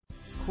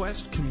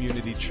Northwest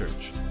Community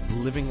Church,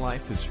 living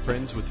life as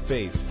friends with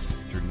faith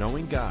through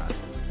knowing God,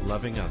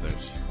 loving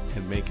others,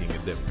 and making a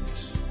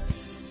difference.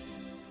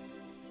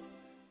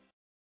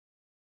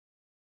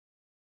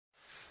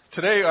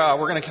 Today,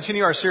 we're going to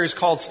continue our series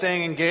called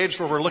Staying Engaged,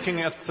 where we're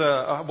looking at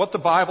what the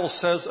Bible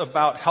says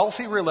about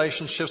healthy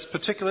relationships,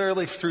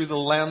 particularly through the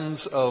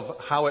lens of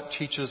how it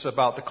teaches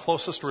about the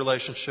closest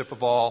relationship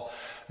of all,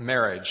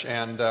 marriage.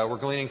 And we're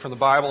gleaning from the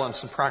Bible and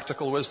some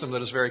practical wisdom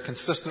that is very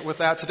consistent with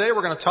that. Today,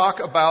 we're going to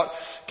talk about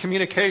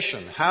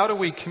communication. How do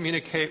we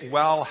communicate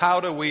well?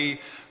 How do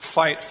we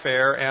fight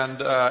fair? And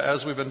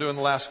as we've been doing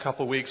the last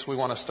couple of weeks, we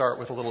want to start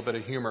with a little bit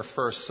of humor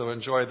first. So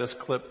enjoy this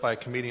clip by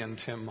comedian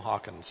Tim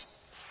Hawkins.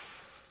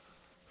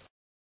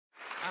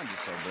 I'm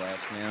just so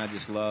blessed, man.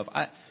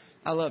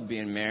 I love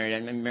being married.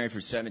 I've been married for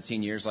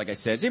 17 years, like I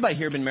said. Has anybody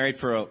here been married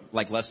for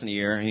less than a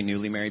year? Any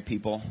newly married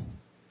people?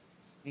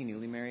 Any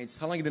newly marrieds?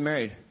 How long have you been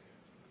married?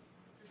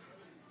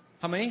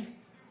 How many?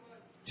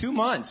 2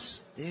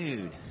 months.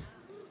 Dude.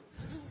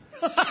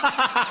 Welcome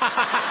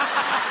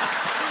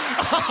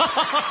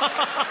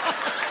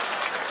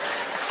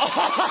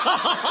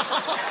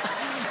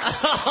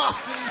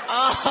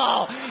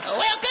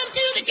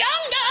to the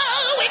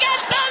jungle. We got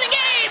fun and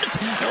games.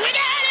 We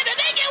got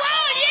everything you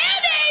want. Yeah,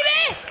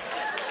 baby.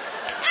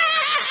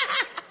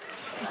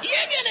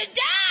 You're gonna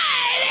die.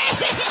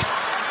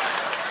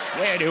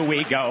 Where do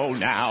we go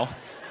now?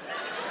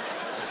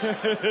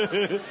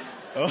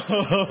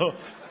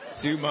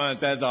 2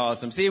 months, that's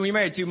awesome. See, when you're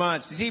married 2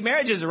 months, see,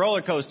 marriage is a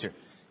roller coaster.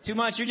 2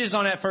 months, you're just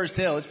on that first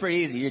hill. It's pretty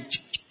easy. You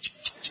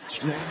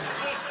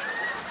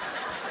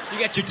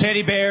got your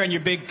teddy bear and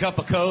your big cup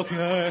of Coke.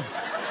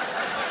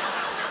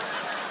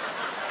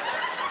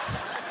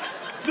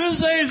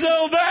 This ain't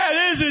so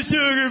bad, is it,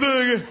 sugar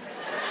booger?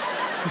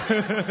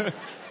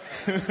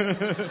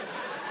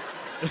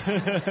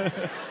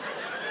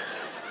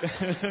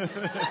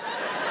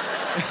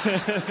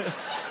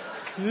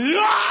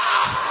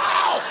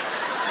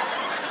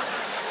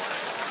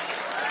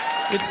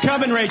 It's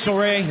coming, Rachel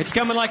Ray. It's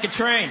coming like a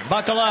train.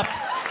 Buckle up,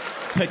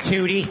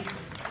 patootie.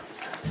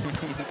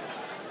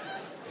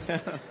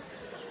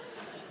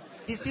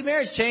 You see,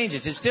 marriage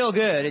changes. It's still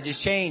good. It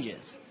just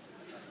changes.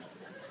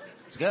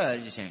 It's good.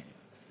 It just changes.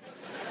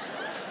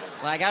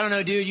 Like, I don't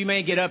know, dude, you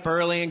may get up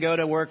early and go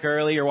to work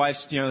early. Your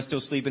wife's,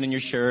 still sleeping in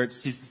your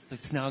shirts. She's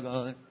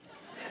snuggle.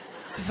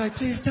 She's like,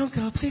 please don't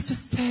go. Please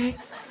just stay.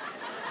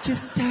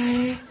 Just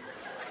stay.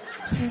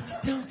 Please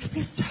don't.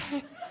 Please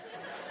stay.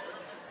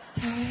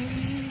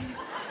 Stay.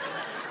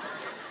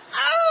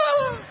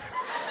 Oh!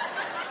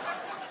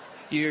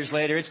 A few years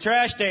later, it's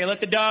trash day. Let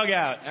the dog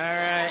out. All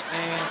right,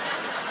 man.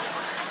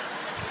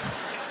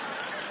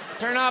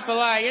 Turn off the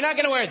light. You're not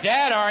going to wear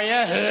that, are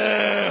you?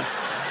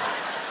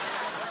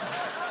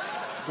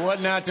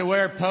 What not to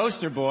wear,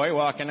 poster boy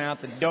walking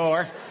out the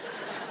door.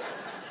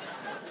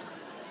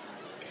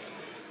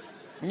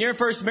 When you're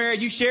first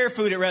married, you share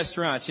food at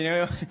restaurants,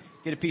 Get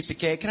a piece of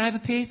cake. Can I have a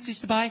piece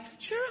just to buy?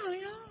 Sure,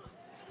 honey.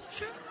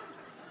 Sure.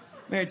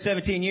 Married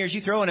 17 years,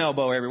 you throw an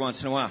elbow every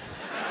once in a while.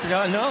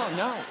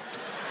 No.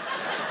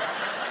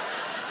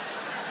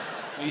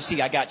 You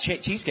see, I got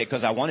cheesecake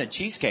because I wanted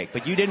cheesecake,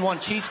 but you didn't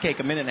want cheesecake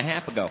a minute and a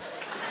half ago.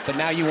 But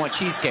now you want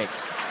cheesecake.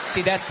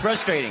 See, that's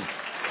frustrating.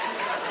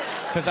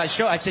 Because I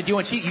said, you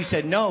want cheese? You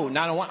said, no,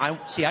 not I want.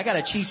 I got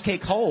a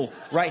cheesecake hole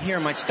right here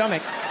in my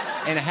stomach,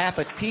 and a half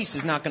a piece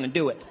is not going to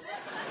do it.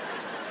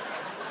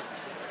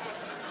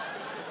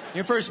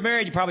 You're first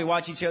married, you probably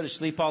watch each other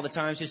sleep all the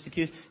time. It's just a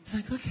kiss.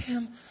 You're like, look at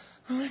him.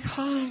 Oh, my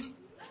God.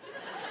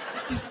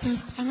 It's just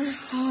this.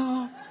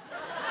 Oh.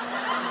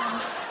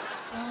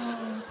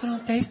 Put on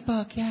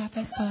Facebook. Yeah,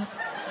 Facebook.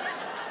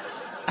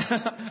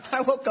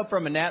 I woke up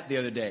from a nap the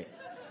other day.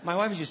 My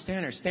wife was just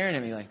standing there staring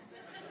at me like,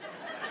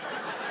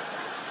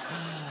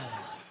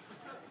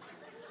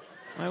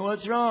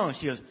 what's wrong?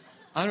 She goes,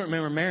 I don't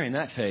remember marrying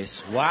that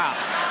face. Wow.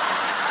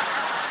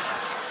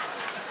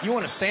 You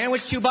want a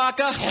sandwich,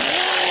 Chewbacca?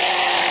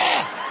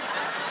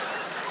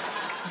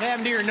 What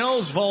happened to your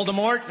nose,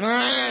 Voldemort?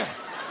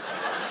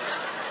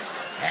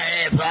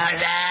 Hey,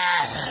 brother.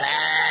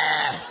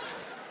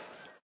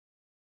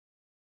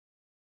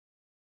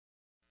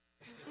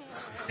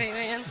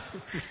 Amen.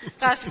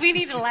 Gosh, we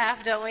need to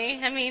laugh, don't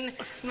we? I mean,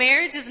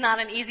 marriage is not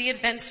an easy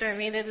adventure. I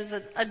mean, it is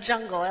a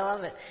jungle. I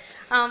love it.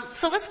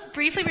 So let's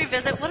briefly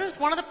revisit what is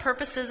one of the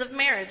purposes of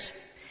marriage.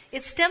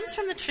 It stems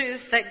from the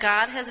truth that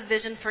God has a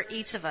vision for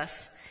each of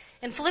us.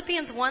 In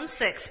Philippians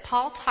 1:6,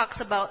 Paul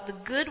talks about the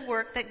good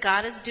work that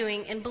God is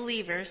doing in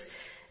believers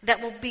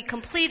that will be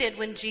completed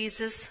when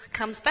Jesus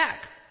comes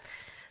back.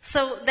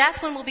 So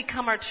that's when we'll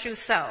become our true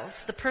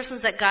selves, the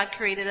persons that God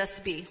created us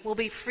to be. We'll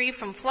be free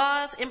from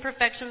flaws,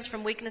 imperfections,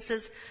 from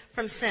weaknesses,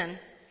 from sin.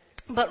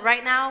 But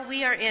right now,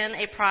 we are in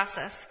a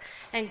process,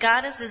 and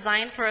God has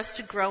designed for us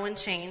to grow and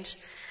change.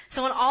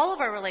 So in all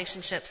of our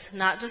relationships,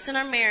 not just in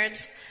our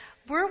marriage,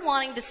 we're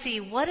wanting to see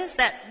what is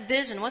that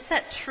vision, what's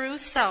that true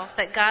self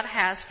that God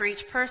has for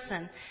each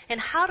person, and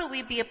how do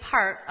we be a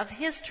part of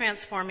His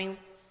transforming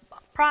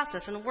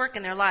process and work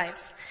in their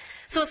lives.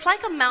 So it's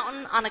like a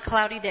mountain on a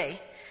cloudy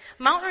day.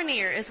 Mount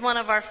Rainier is one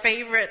of our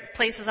favorite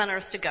places on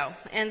earth to go.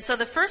 And so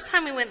the first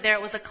time we went there,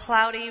 it was a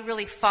cloudy,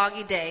 really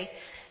foggy day.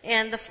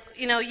 And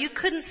you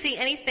couldn't see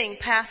anything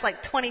past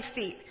like 20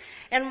 feet.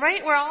 And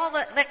right where all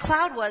that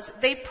cloud was,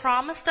 they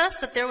promised us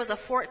that there was a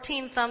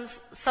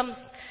 14-some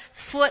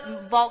foot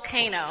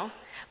volcano.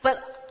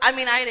 But, I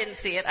didn't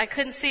see it. I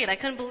couldn't see it. I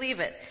couldn't believe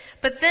it.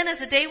 But then as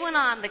the day went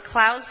on, the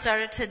clouds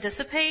started to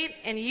dissipate,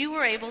 and you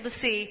were able to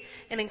see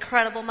an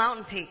incredible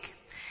mountain peak.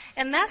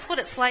 And that's what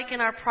it's like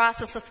in our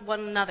process with one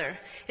another,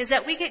 is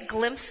that we get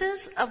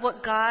glimpses of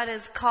what God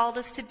has called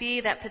us to be,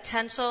 that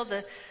potential,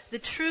 the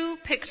true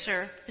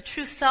picture, the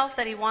true self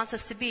that He wants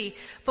us to be.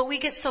 But we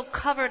get so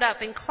covered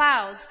up in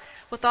clouds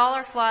with all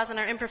our flaws and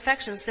our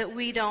imperfections that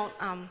we don't,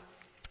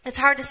 it's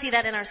hard to see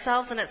that in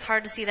ourselves, and it's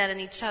hard to see that in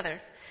each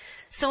other.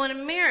 So in a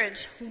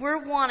marriage,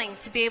 we're wanting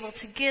to be able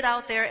to get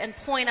out there and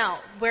point out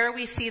where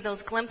we see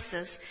those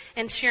glimpses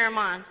and cheer them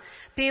on.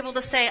 Be able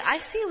to say, I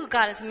see who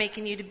God is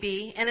making you to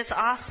be, and it's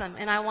awesome,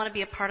 and I want to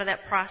be a part of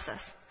that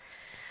process.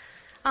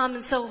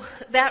 And so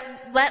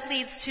that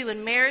leads to,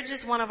 and marriage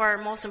is one of our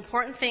most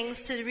important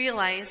things to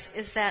realize,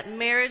 is that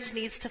marriage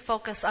needs to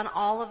focus on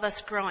all of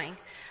us growing.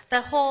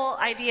 The whole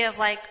idea of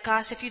like,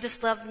 gosh, if you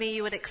just loved me,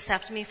 you would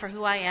accept me for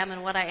who I am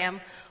and what I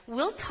am.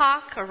 We'll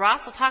talk, or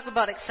Ross will talk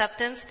about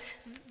acceptance.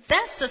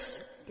 That's just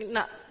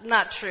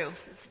not true.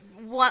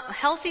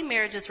 Healthy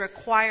marriages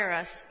require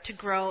us to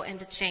grow and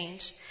to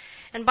change.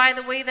 And by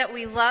the way that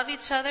we love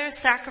each other,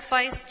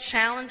 sacrifice,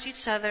 challenge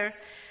each other,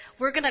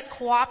 we're going to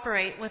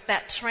cooperate with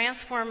that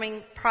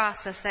transforming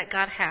process that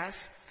God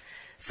has.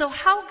 So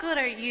how good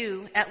are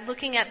you at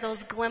looking at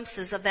those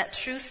glimpses of that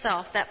true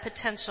self, that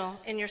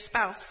potential in your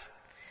spouse?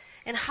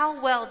 And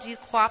how well do you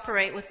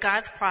cooperate with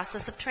God's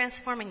process of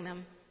transforming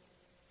them?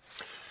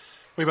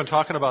 We've been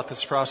talking about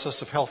this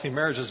process of healthy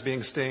marriages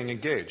being staying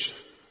engaged.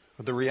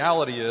 The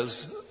reality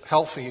is,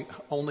 healthy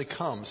only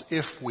comes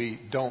if we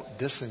don't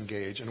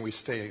disengage and we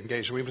stay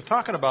engaged. We've been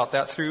talking about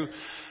that through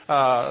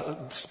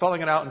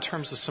spelling it out in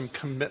terms of some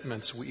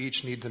commitments we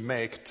each need to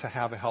make to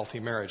have a healthy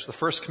marriage. The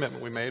first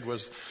commitment we made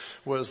was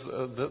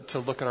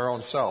to look at our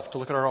own self, to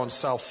look at our own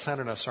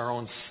self-centeredness, our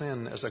own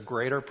sin as a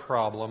greater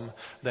problem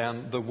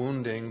than the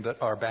wounding that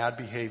our bad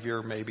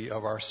behavior maybe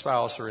of our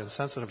spouse or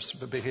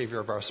insensitive behavior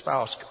of our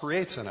spouse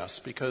creates in us.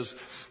 Because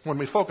when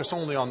we focus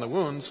only on the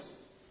wounds,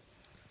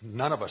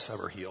 none of us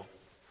ever heal.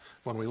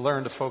 When we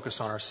learn to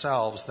focus on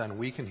ourselves, then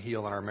we can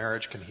heal and our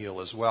marriage can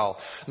heal as well.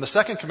 And the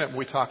second commitment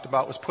we talked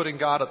about was putting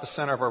God at the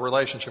center of our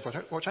relationship,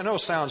 which I know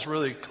sounds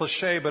really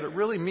cliche, but it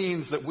really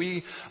means that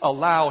we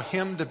allow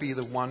Him to be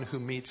the one who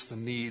meets the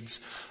needs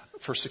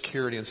for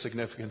security and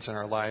significance in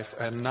our life,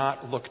 and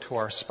not look to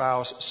our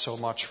spouse so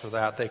much for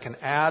that. They can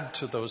add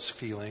to those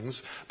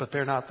feelings, but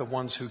they're not the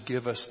ones who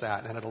give us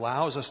that. And it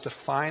allows us to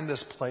find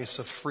this place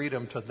of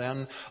freedom to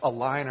then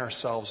align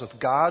ourselves with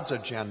God's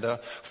agenda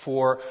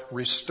for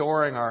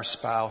restoring our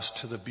spouse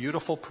to the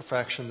beautiful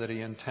perfection that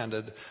He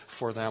intended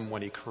for them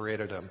when He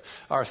created them.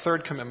 Our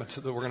third commitment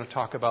that we're going to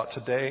talk about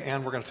today,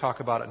 and we're going to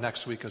talk about it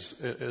next week,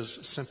 is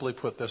simply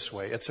put this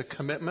way. It's a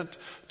commitment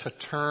to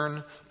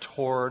turn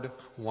toward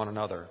one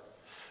another.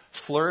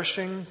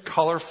 Flourishing,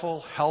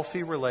 colorful,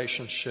 healthy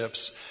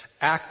relationships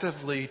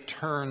actively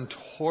turn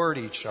toward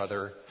each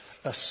other,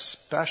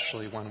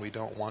 especially when we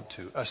don't want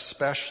to,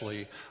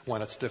 especially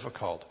when it's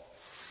difficult.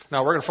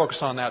 Now, we're going to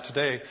focus on that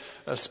today,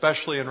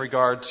 especially in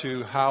regard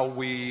to how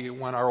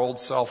when our old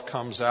self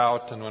comes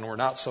out and when we're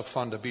not so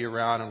fun to be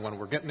around and when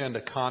we're getting into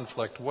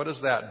conflict, what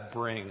does that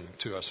bring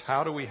to us?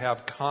 How do we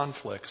have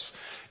conflicts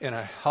in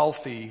a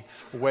healthy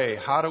way?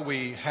 How do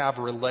we have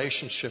a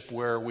relationship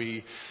where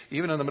we,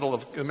 even in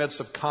the midst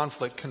of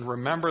conflict, can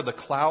remember the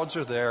clouds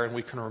are there and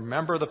we can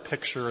remember the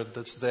picture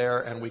that's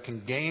there and we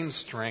can gain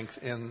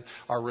strength in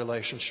our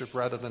relationship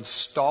rather than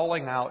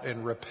stalling out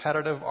in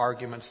repetitive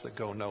arguments that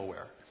go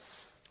nowhere?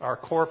 Our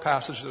core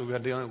passage that we've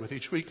been dealing with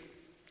each week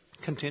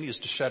continues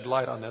to shed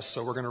light on this,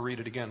 so we're going to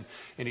read it again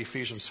in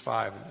Ephesians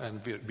 5,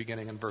 and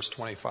beginning in verse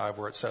 25,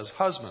 where it says,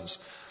 "Husbands,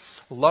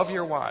 love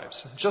your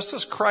wives, just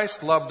as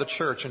Christ loved the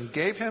church and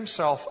gave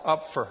Himself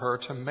up for her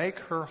to make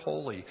her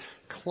holy,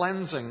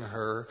 cleansing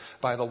her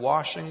by the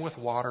washing with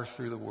water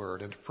through the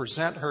word, and to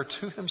present her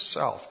to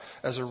Himself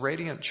as a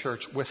radiant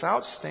church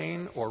without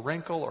stain or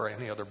wrinkle or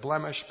any other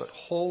blemish, but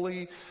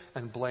holy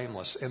and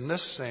blameless. In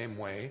this same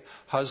way,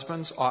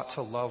 husbands ought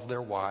to love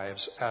their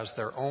wives as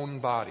their own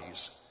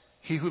bodies.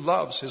 He who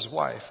loves his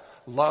wife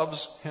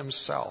loves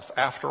himself.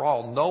 After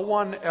all, no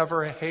one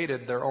ever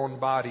hated their own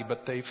body,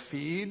 but they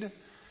feed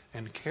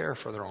and care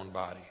for their own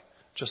body,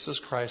 just as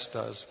Christ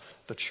does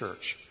the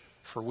church,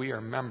 for we are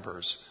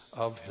members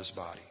of His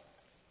body."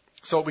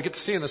 So what we get to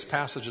see in this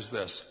passage is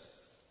this: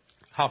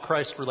 how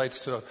Christ relates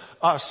to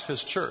us,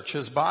 His church,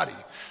 His body.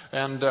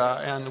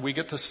 And we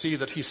get to see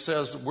that He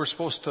says we're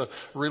supposed to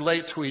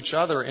relate to each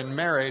other in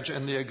marriage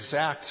in the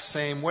exact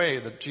same way,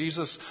 that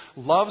Jesus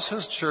loves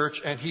His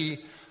church and He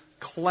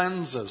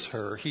cleanses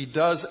her. He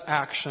does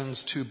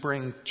actions to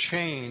bring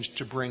change,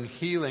 to bring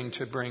healing,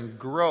 to bring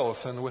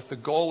growth, and with the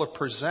goal of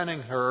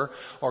presenting her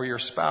or your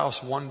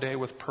spouse one day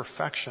with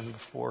perfection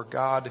before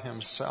God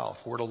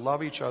himself. We're to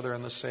love each other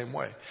in the same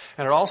way.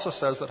 And it also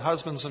says that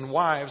husbands and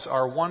wives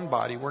are one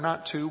body. We're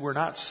not two. We're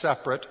not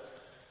separate.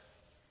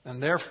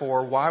 And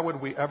therefore, why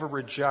would we ever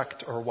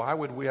reject or why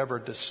would we ever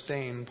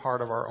disdain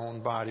part of our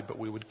own body, but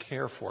we would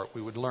care for it.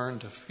 We would learn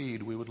to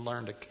feed. We would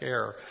learn to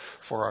care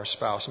for our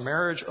spouse.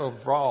 Marriage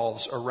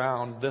evolves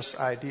around this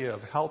idea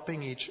of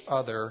helping each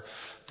other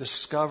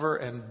discover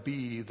and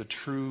be the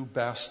true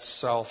best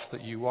self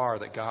that you are,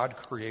 that God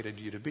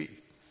created you to be.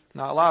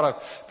 Now, a lot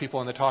of people,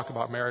 when they talk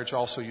about marriage,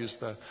 also use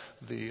the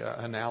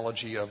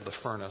analogy of the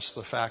furnace,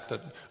 the fact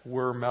that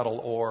we're metal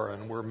ore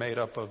and we're made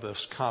up of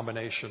this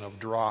combination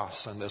of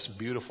dross and this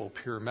beautiful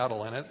pure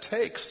metal. And it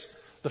takes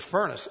the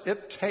furnace,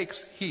 it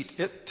takes heat,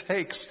 it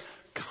takes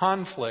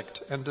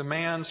conflict and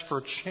demands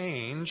for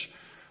change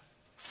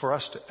for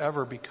us to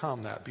ever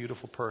become that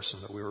beautiful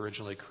person that we were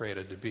originally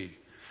created to be.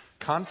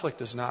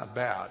 Conflict is not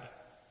bad.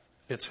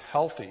 It's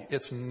healthy.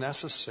 It's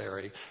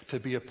necessary to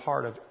be a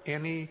part of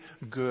any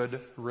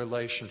good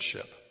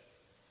relationship.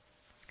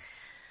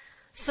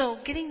 So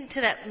getting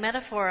to that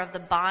metaphor of the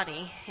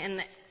body,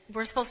 and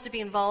we're supposed to be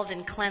involved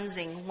in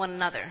cleansing one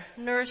another,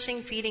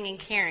 nourishing, feeding, and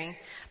caring.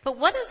 But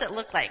what does it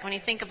look like when you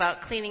think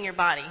about cleaning your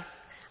body?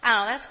 I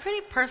don't know, that's pretty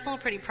personal,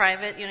 pretty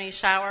private. You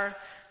shower,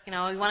 you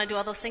want to do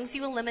all those things.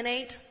 You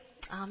eliminate,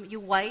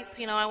 you wipe,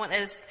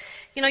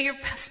 your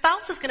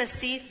spouse is going to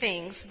see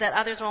things that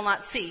others will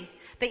not see.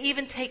 They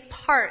even take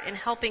part in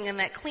helping in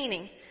that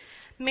cleaning.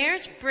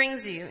 Marriage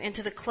brings you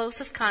into the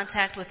closest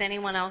contact with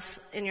anyone else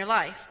in your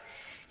life.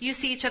 You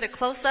see each other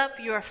close up.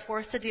 You are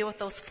forced to deal with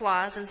those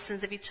flaws and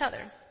sins of each other.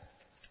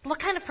 What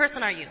kind of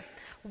person are you?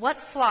 What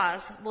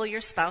flaws will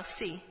your spouse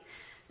see?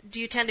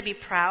 Do you tend to be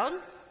proud,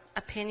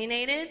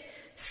 opinionated,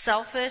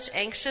 selfish,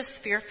 anxious,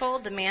 fearful,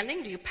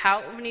 demanding? Do you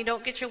pout when you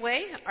don't get your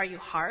way? Are you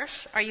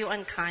harsh? Are you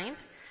unkind?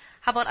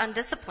 How about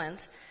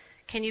undisciplined?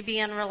 Can you be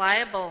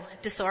unreliable,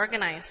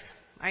 disorganized?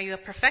 Are you a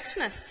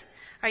perfectionist?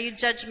 Are you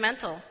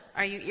judgmental?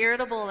 Are you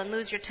irritable and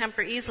lose your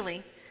temper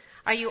easily?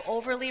 Are you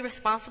overly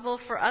responsible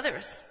for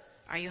others?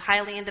 Are you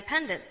highly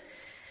independent?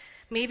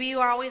 Maybe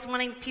you are always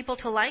wanting people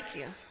to like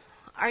you.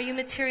 Are you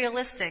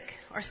materialistic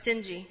or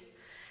stingy?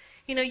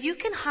 You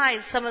can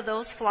hide some of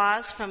those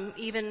flaws from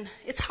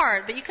it's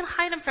hard, but you can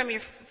hide them from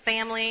your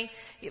family,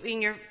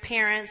 your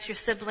parents, your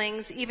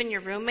siblings, even your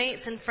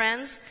roommates and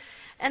friends.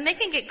 And they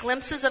can get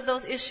glimpses of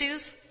those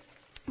issues.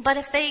 But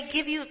if they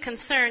give you a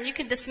concern, you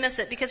can dismiss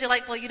it because you're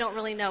like, well, you don't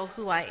really know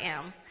who I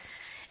am.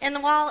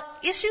 And while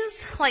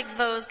issues like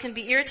those can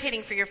be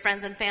irritating for your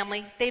friends and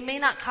family, they may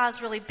not cause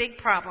really big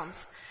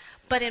problems.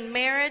 But in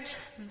marriage,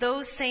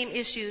 those same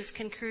issues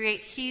can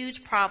create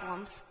huge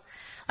problems.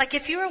 Like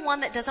if you're one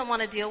that doesn't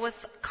want to deal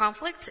with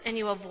conflict and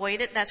you avoid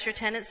it, that's your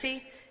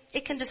tendency,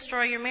 it can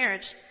destroy your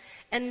marriage.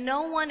 And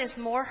no one is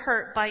more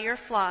hurt by your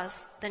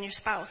flaws than your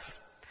spouse.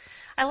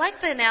 I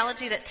like the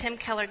analogy that Tim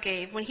Keller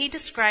gave when he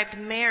described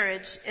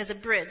marriage as a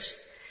bridge.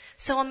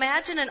 So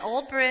imagine an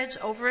old bridge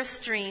over a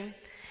stream,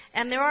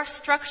 and there are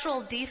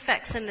structural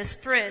defects in this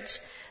bridge.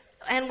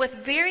 And with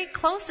very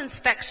close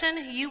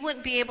inspection, you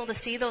wouldn't be able to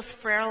see those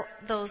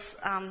cracks.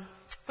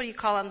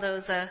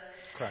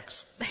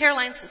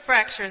 Hairline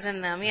fractures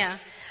in them, yeah.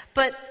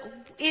 But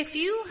if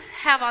you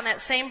have on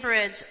that same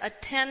bridge a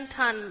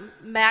 10-ton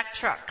Mack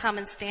truck come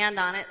and stand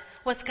on it,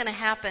 what's going to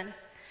happen?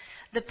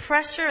 The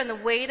pressure and the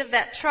weight of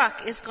that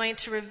truck is going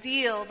to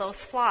reveal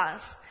those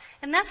flaws.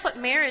 And that's what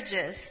marriage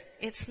is.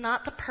 It's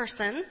not the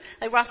person.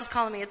 Like Ross is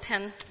calling me a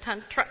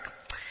 10-ton truck.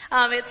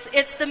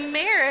 It's the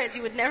marriage.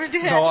 You would never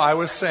do that. No, I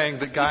was saying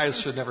that guys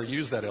should never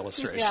use that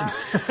illustration.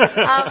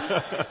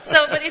 Yeah.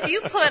 But if you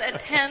put a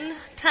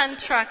 10-ton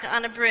truck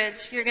on a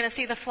bridge, you're going to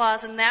see the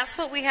flaws. And that's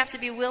what we have to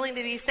be willing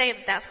to say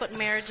that that's what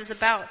marriage is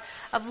about,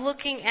 of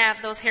looking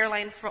at those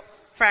hairline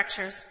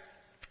fractures.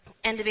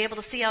 And to be able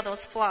to see all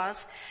those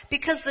flaws.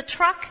 Because the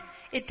truck,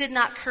 it did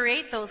not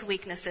create those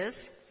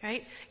weaknesses,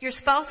 right? Your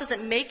spouse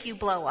doesn't make you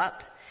blow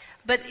up.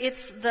 But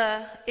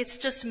it's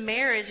just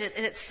marriage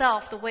in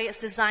itself, the way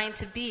it's designed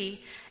to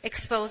be,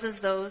 exposes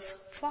those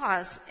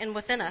flaws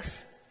within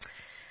us.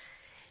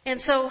 And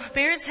so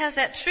marriage has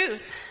that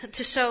truth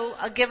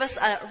to give us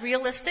a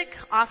realistic,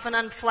 often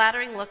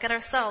unflattering look at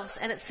ourselves.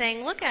 And it's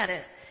saying, look at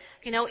it.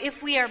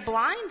 If we are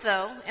blind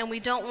though, and we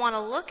don't want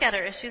to look at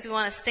our issues, we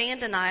want to stay in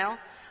denial,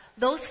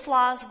 those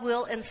flaws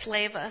will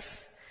enslave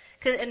us.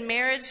 And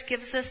marriage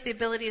gives us the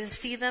ability to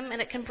see them,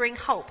 and it can bring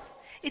hope.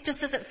 It just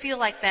doesn't feel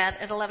like that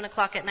at 11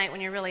 o'clock at night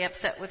when you're really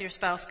upset with your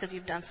spouse because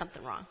you've done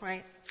something wrong,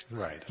 right?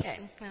 Right. Okay.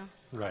 Yeah.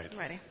 Right. I'm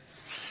ready.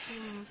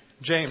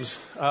 James,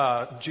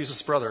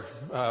 Jesus' brother,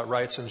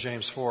 writes in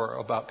James 4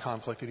 about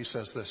conflict, and he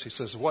says this. He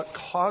says, what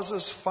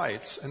causes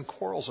fights and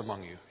quarrels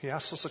among you? He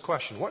asks us a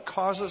question. What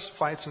causes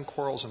fights and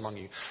quarrels among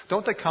you?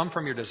 Don't they come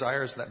from your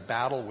desires that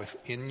battle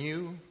within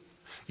you?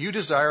 You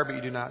desire, but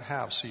you do not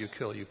have, so you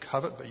kill. You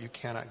covet, but you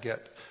cannot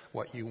get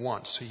what you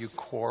want, so you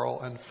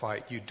quarrel and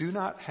fight. You do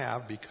not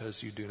have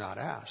because you do not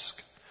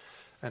ask.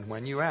 And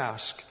when you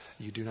ask,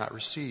 you do not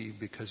receive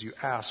because you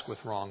ask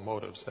with wrong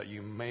motives, that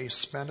you may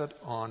spend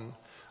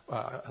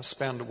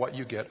what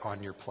you get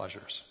on your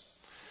pleasures.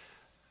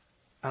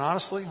 And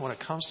honestly, when it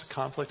comes to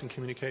conflict and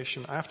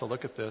communication, I have to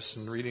look at this,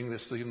 and reading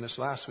this even this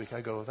last week,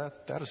 I go,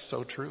 that is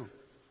so true.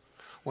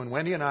 When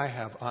Wendy and I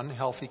have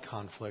unhealthy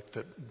conflict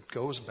that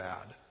goes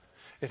bad,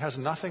 it has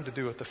nothing to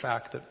do with the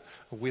fact that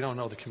we don't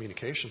know the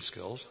communication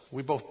skills.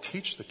 We both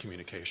teach the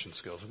communication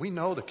skills. We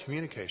know the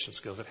communication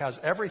skills. It has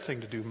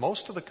everything to do.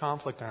 Most of the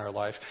conflict in our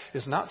life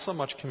is not so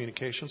much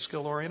communication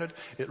skill oriented.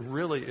 It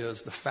really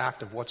is the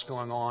fact of what's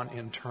going on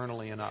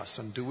internally in us.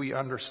 And do we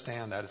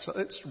understand that?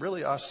 It's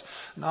really us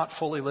not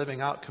fully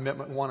living out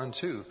commitment 1 and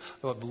 2,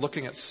 of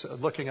looking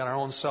at our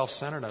own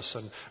self-centeredness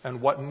and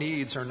what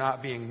needs are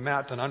not being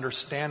met, and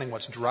understanding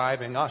what's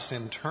driving us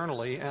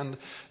internally, and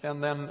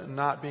then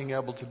not being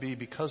able to be,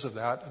 because of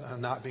that,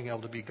 not being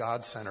able to be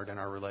God-centered in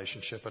our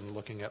relationship and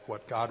looking at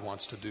what God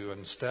wants to do.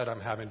 Instead,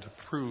 I'm having to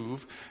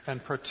prove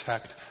and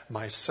protect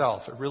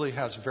myself. It really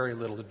has very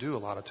little to do a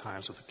lot of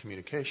times with the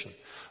communication.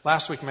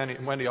 Last week,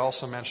 Wendy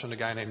also mentioned a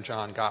guy named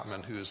John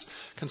Gottman, who's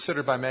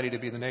considered by many to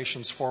be the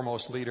nation's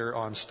foremost leader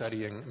on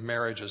studying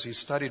marriages. He's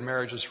studied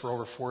marriages for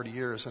over 40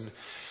 years, and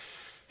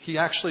he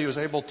actually was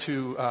able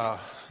to,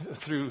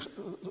 through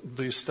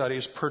these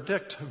studies,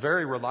 predict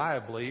very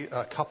reliably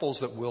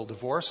couples that will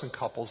divorce and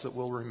couples that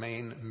will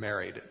remain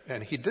married.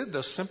 And he did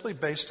this simply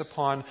based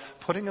upon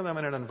putting them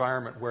in an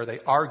environment where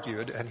they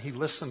argued, and he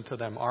listened to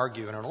them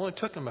argue. And it only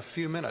took him a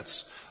few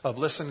minutes of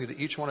listening to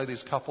each one of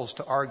these couples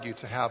to argue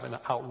to have an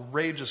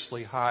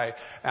outrageously high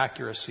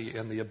accuracy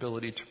in the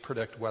ability to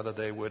predict whether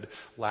they would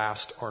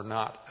last or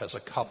not as a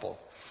couple.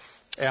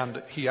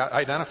 And he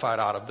identified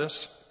out of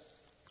this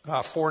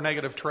 4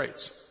 negative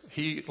traits.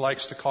 He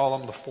likes to call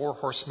them the 4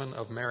 horsemen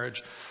of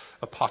marriage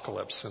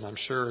apocalypse. And I'm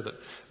sure that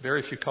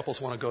very few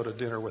couples want to go to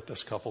dinner with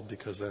this couple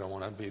because they don't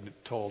want to be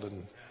told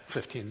in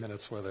 15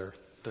 minutes whether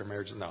their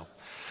marriage is no.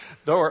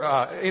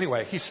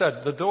 Anyway, he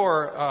said the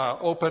door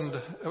opened,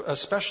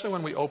 especially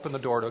when we open the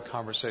door to a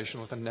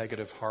conversation with a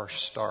negative, harsh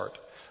start,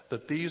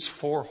 that these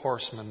 4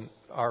 horsemen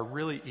are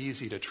really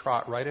easy to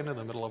trot right into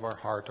the middle of our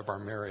heart, of our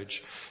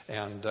marriage.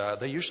 And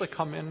they usually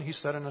come in, he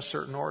said, in a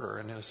certain order.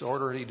 And his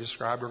order he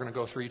described, we're going to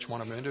go through each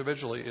one of them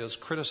individually, is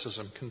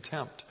criticism,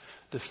 contempt,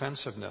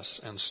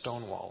 defensiveness, and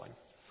stonewalling.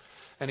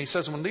 And he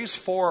says when these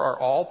 4 are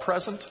all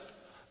present,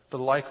 the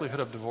likelihood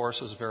of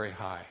divorce is very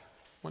high.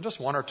 When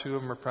just 1 or 2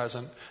 of them are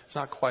present, it's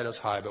not quite as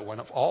high, but when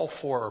all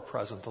 4 are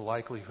present, the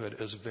likelihood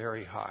is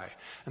very high.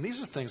 And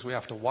these are things we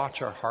have to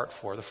watch our heart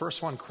for. The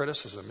first one,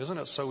 criticism. Isn't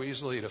it so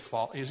easy to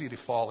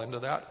fall into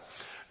that?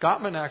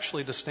 Gottman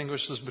actually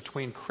distinguishes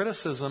between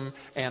criticism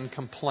and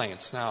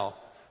complaints. Now,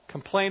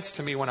 complaints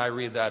to me when I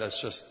read that is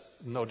just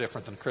no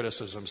different than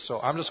criticism.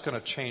 So I'm just going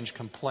to change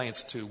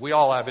complaints to we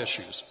all have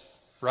issues,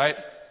 right?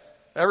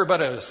 Every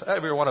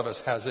one of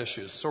us has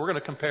issues. So we're going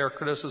to compare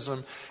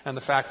criticism and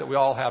the fact that we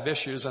all have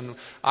issues. And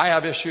I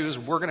have issues.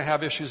 We're going to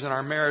have issues in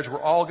our marriage.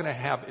 We're all going to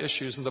have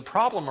issues. And the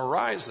problem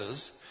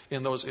arises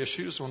in those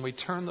issues when we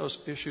turn those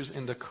issues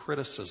into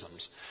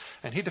criticisms.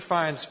 And he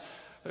defines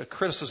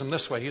criticism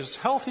this way. He says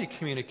healthy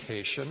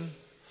communication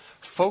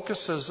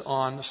focuses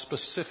on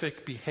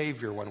specific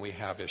behavior when we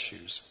have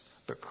issues.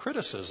 But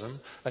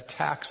criticism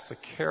attacks the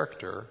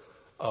character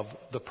of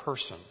the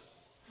person.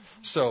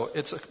 So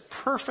it's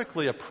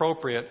perfectly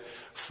appropriate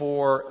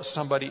for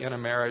somebody in a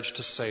marriage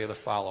to say the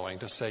following,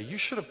 to say, you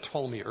should have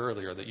told me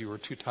earlier that you were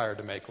too tired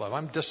to make love.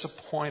 I'm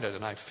disappointed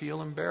and I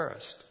feel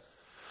embarrassed.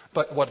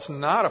 But what's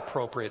not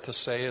appropriate to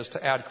say is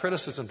to add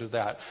criticism to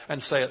that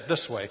and say it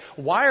this way.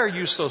 Why are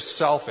you so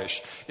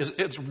selfish?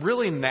 It's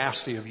really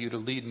nasty of you to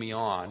lead me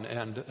on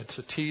and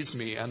to tease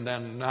me and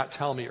then not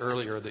tell me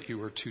earlier that you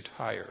were too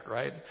tired,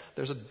 right?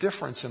 There's a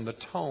difference in the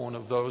tone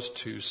of those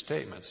 2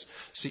 statements.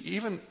 See,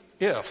 even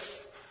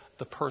if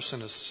the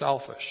person is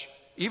selfish,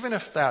 even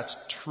if that's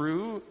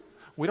true,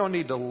 we don't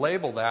need to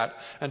label that.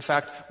 In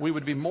fact, we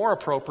would be more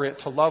appropriate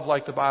to love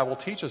like the Bible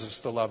teaches us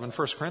to love. In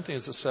 1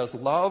 Corinthians it says,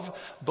 love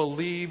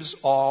believes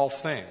all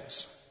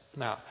things.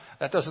 Now,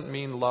 that doesn't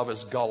mean love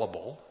is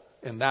gullible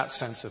in that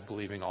sense of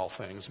believing all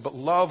things, but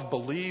love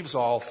believes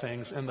all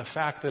things in the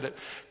fact that it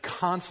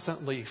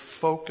constantly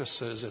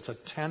focuses its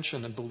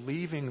attention in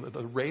believing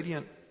the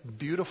radiant,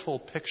 beautiful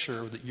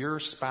picture that your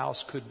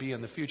spouse could be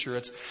in the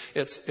future.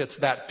 It's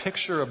that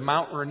picture of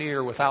Mount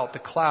Rainier without the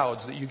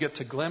clouds that you get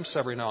to glimpse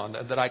every now and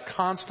then, that I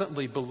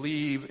constantly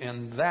believe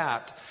in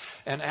that.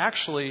 And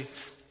actually,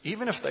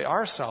 even if they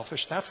are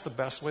selfish, that's the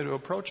best way to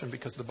approach them,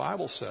 because the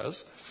Bible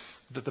says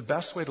that the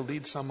best way to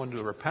lead someone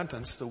to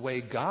repentance, the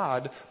way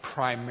God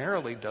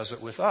primarily does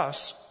it with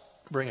us,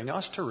 bringing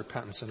us to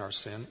repentance in our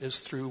sin, is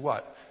through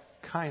what?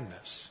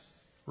 Kindness.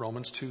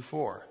 Romans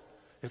 2:4.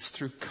 It's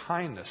through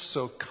kindness.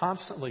 So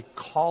constantly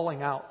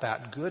calling out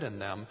that good in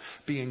them,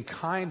 being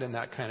kind in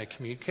that kind of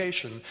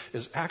communication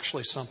is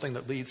actually something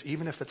that leads,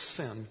 even if it's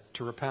sin,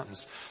 to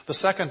repentance. The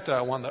second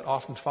one that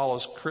often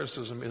follows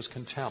criticism is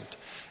contempt.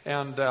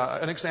 And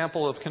an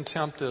example of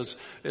contempt is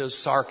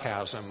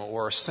sarcasm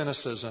or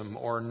cynicism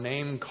or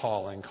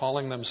name-calling,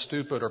 calling them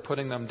stupid or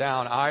putting them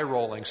down,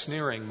 eye-rolling,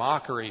 sneering,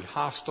 mockery,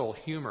 hostile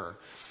humor.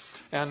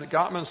 And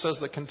Gottman says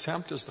that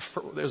contempt is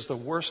the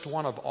worst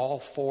one of all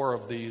four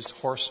of these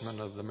horsemen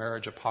of the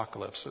marriage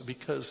apocalypse,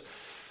 because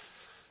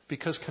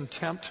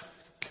contempt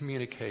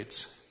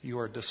communicates you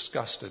are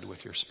disgusted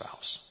with your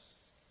spouse.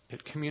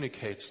 It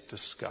communicates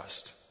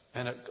disgust.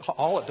 And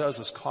all it does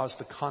is cause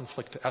the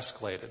conflict to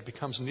escalate. It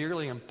becomes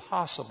nearly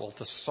impossible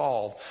to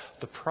solve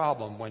the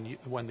problem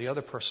when the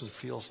other person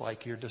feels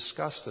like you're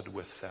disgusted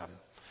with them.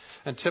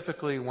 And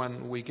typically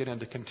when we get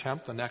into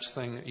contempt, the next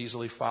thing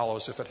easily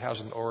follows if it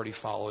hasn't already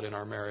followed in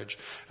our marriage.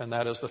 And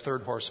that is the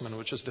third horseman,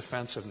 which is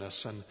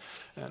defensiveness. And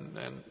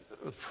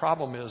the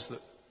problem is that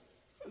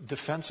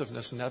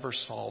defensiveness never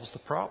solves the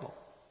problem.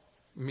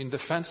 I mean,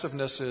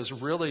 defensiveness is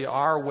really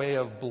our way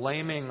of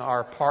blaming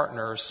our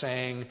partner,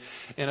 saying,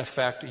 in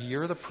effect,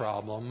 you're the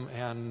problem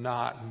and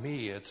not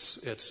me. It's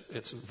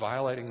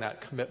violating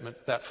that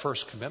commitment, that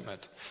first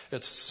commitment.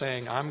 It's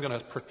saying, I'm going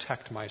to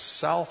protect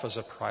myself as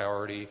a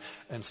priority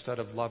instead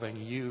of loving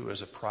you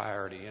as a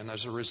priority. And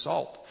as a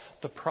result,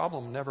 the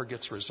problem never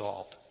gets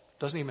resolved.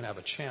 Doesn't even have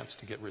a chance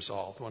to get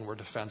resolved when we're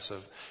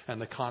defensive and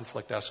the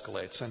conflict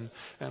escalates.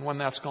 And when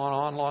that's gone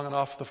on long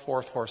enough, the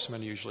fourth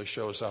horseman usually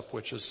shows up,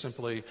 which is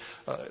simply,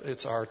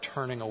 it's our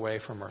turning away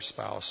from our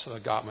spouse.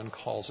 Gottman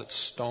calls it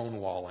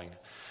stonewalling.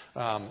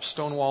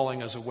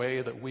 Stonewalling is a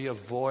way that we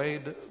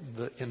avoid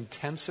the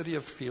intensity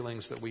of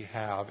feelings that we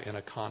have in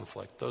a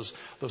conflict.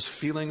 Those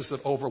feelings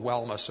that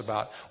overwhelm us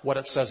about what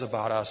it says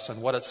about us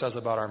and what it says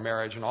about our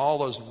marriage and all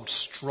those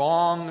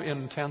strong,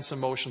 intense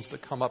emotions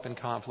that come up in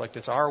conflict.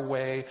 It's our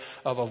way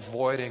of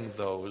avoiding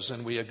those,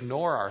 and we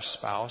ignore our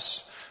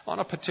spouse on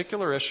a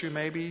particular issue.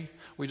 Maybe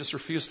we just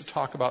refuse to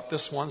talk about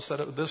this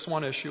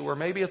one issue, or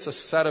maybe it's a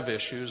set of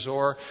issues,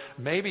 or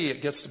maybe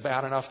it gets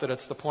bad enough that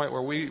it's the point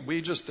where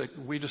we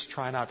just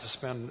try not to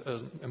spend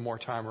more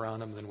time around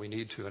them than we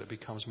need to, and it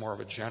becomes more of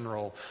a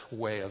general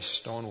way of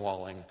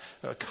stonewalling.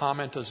 A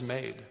comment is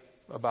made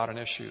about an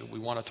issue. We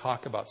want to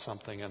talk about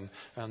something,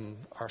 and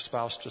our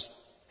spouse just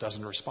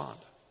doesn't respond.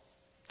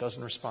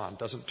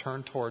 Doesn't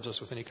turn towards us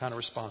with any kind of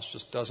response,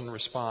 just doesn't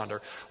respond,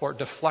 or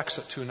deflects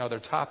it to another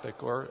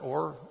topic,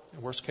 or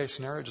worst case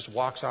scenario, just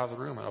walks out of the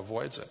room and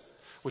avoids it,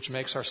 which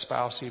makes our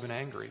spouse even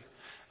angry.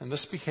 And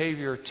this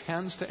behavior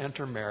tends to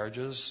enter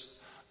marriages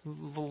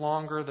the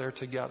longer they're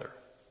together.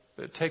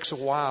 It takes a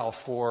while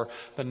for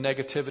the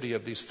negativity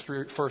of these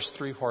first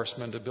three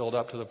horsemen to build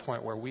up to the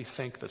point where we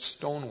think that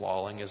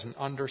stonewalling is an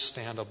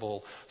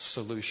understandable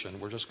solution.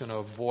 We're just going to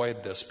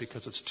avoid this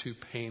because it's too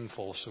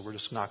painful, so we're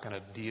just not going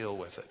to deal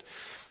with it.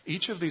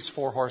 Each of these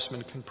four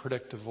horsemen can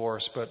predict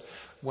divorce, but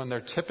when they're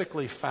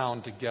typically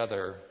found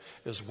together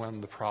is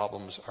when the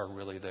problems are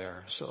really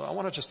there. So I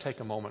want to just take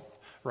a moment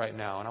right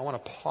now, and I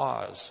want to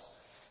pause,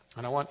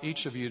 and I want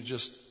each of you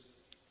just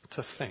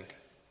to think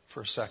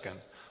for a second.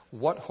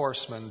 What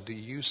horsemen do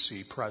you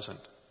see present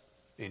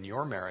in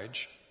your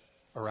marriage,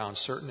 around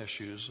certain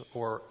issues,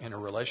 or in a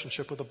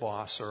relationship with a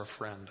boss or a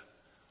friend?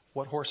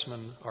 What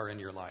horsemen are in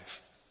your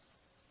life?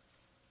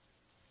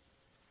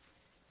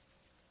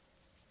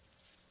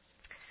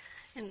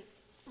 And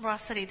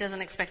Ross said he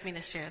doesn't expect me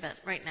to share that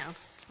right now,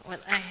 what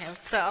I have.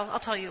 So I'll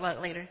tell you about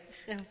it later.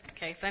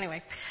 Okay, so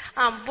anyway.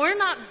 We're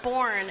not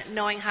born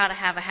knowing how to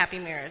have a happy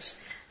marriage.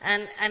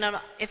 And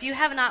if you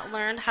have not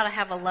learned how to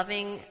have a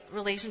loving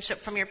relationship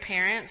from your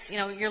parents,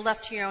 you're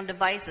left to your own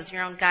devices,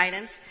 your own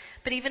guidance.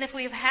 But even if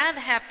we've had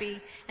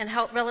happy and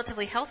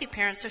relatively healthy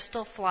parents, they're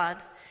still flawed.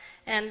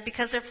 And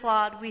because they're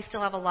flawed, we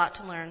still have a lot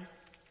to learn.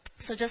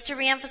 So just to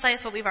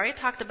reemphasize what we've already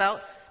talked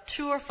about,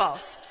 true or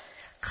false?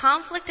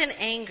 Conflict and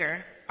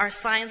anger are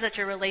signs that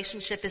your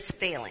relationship is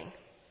failing.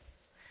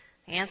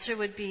 The answer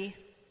would be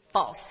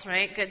false,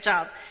 right? Good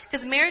job.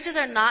 Because marriages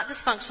are not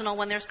dysfunctional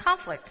when there's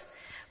conflict.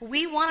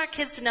 We want our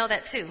kids to know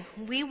that too.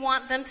 We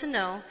want them to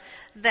know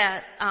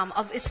that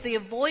it's the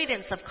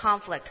avoidance of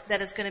conflict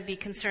that is going to be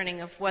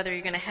concerning of whether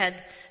you're going to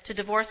head to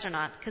divorce or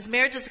not. Because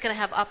marriage is going to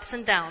have ups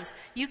and downs.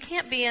 You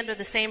can't be under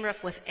the same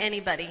roof with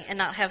anybody and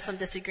not have some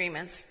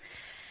disagreements.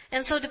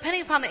 And so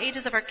depending upon the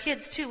ages of our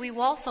kids too, we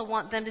also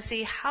want them to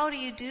see how do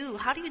you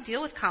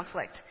deal with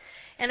conflict?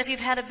 And if you've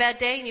had a bad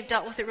day and you've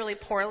dealt with it really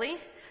poorly,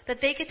 that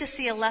they get to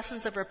see a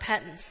lessons of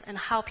repentance and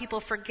how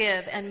people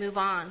forgive and move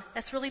on.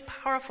 That's really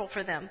powerful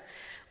for them.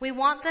 We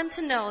want them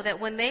to know that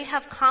when they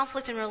have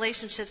conflict in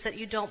relationships that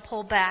you don't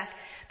pull back,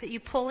 that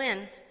you pull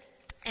in.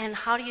 And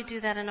how do you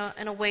do that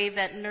in a way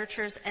that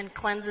nurtures and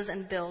cleanses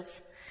and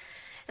builds?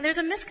 And there's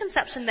a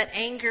misconception that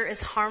anger is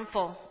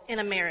harmful in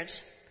a marriage.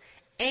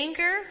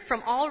 Anger,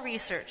 from all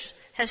research,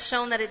 has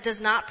shown that it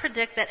does not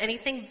predict that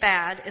anything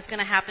bad is going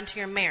to happen to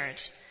your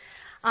marriage.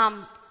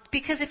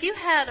 Because if you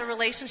had a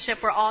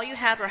relationship where all you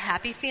had were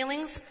happy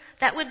feelings,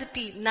 that would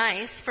be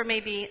nice for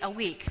maybe a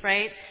week,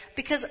 right?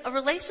 Because a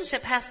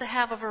relationship has to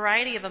have a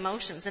variety of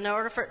emotions in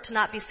order for it to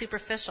not be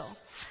superficial.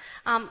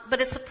 But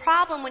it's the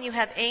problem when you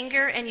have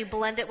anger and you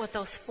blend it with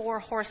those 4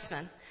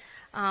 horsemen.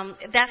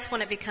 That's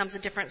when it becomes a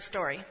different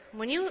story.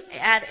 When you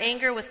add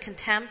anger with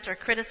contempt or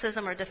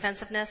criticism or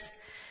defensiveness,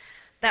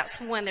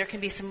 that's when there can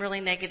be some really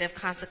negative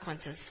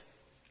consequences.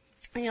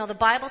 You know, the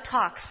Bible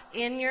talks,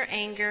 in your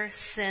anger,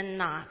 sin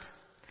not.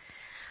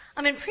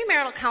 In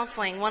premarital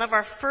counseling, one of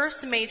our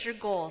first major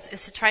goals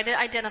is to try to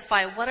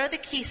identify what are the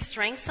key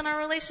strengths in our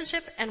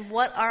relationship and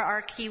what are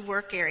our key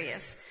work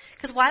areas.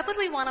 Because why would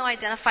we want to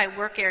identify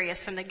work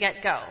areas from the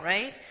get-go,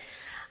 right?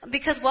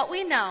 Because what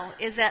we know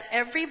is that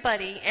every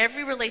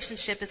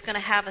relationship is going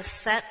to have a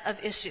set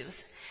of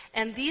issues.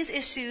 And these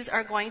issues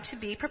are going to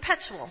be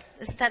perpetual.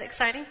 Isn't that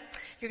exciting?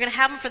 You're going to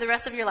have them for the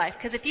rest of your life.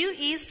 Because if you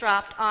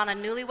eavesdropped on a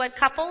newlywed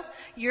couple,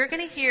 you're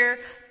going to hear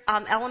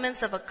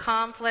elements of a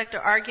conflict or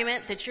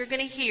argument that you're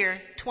going to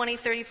hear 20,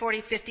 30, 40,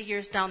 50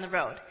 years down the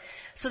road.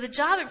 So the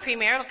job in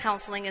premarital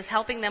counseling is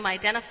helping them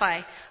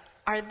identify,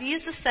 are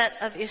these the set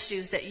of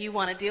issues that you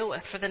want to deal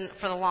with for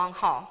the long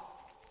haul?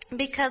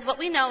 Because what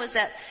we know is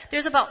that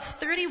there's about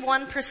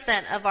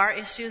 31% of our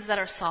issues that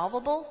are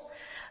solvable,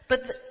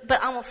 but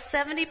almost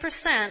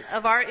 70%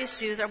 of our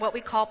issues are what we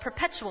call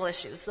perpetual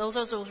issues. Those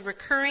are those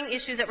recurring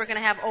issues that we're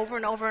going to have over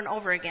and over and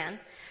over again.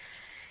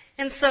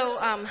 And so,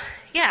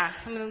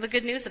 the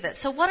good news of it.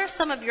 So what are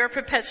some of your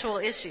perpetual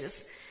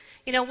issues?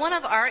 You know, one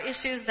of our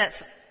issues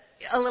that's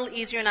a little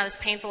easier, not as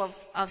painful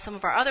of some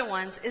of our other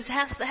ones,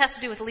 has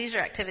to do with leisure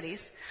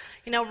activities.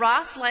 You know,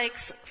 Ross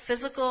likes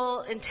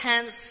physical,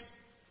 intense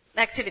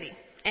activity,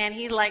 and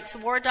he likes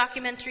war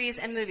documentaries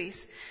and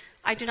movies.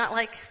 I do not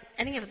like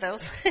any of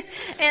those.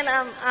 And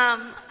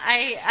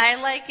I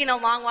like,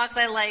 long walks.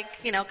 I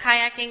like,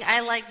 kayaking. I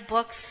like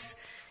books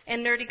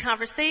and nerdy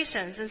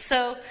conversations. And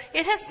so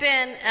it has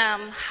been,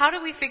 how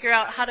do we figure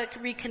out how to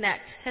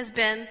reconnect has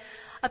been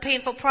a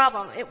painful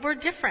problem. We're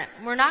different.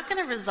 We're not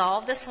going to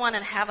resolve this one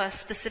and have a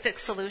specific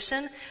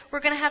solution. We're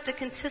going to have to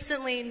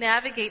consistently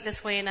navigate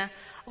this way in a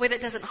way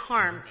that doesn't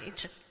harm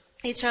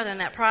each other in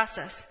that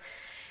process.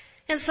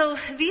 And so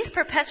these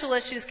perpetual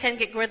issues can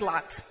get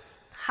gridlocked.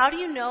 How do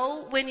you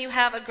know when you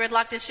have a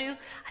gridlocked issue?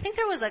 I think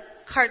there was a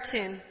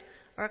cartoon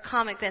or a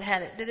comic that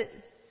had it.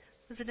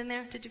 Was it in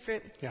there? Did you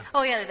fruit? Yeah.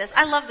 Oh, yeah, it is.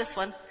 I love this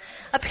one.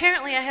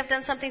 Apparently, I have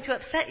done something to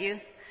upset you.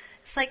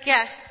 It's like,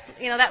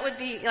 that would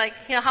be like,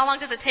 how long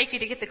does it take you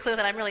to get the clue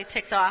that I'm really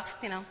ticked off?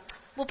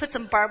 We'll put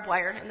some barbed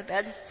wire in the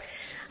bed.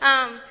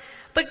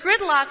 But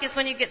gridlock is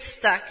when you get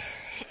stuck,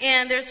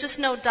 and there's just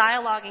no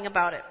dialoguing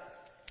about it.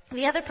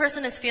 The other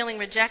person is feeling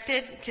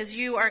rejected because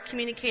you are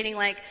communicating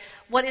like,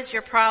 what is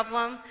your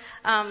problem?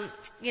 What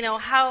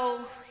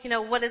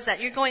is that?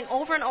 You're going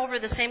over and over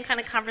the same kind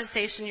of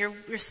conversation.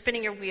 You're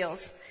spinning your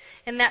wheels.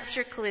 And that's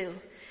your clue.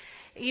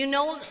 You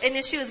know an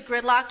issue is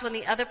gridlocked when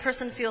the other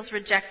person feels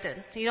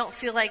rejected. You don't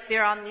feel like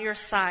they're on your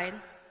side.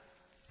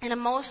 And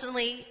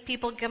emotionally,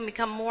 people can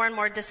become more and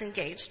more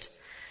disengaged.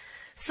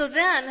 So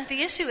then,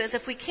 the issue is,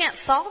 if we can't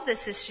solve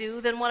this issue,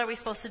 then what are we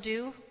supposed to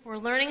do? We're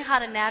learning how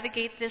to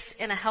navigate this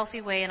in a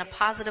healthy way, in a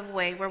positive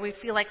way, where we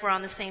feel like we're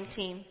on the same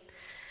team.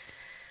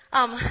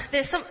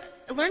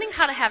 Learning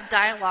how to have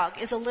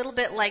dialogue is a little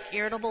bit like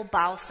irritable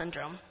bowel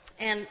syndrome.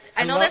 And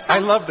I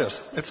love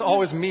this. It's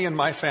always me and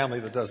my family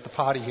that does the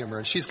potty humor,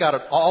 and she's got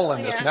it all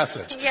in this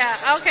message.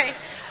 Yeah, okay.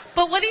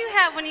 But what do you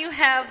have when you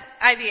have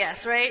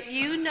IBS, right?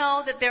 You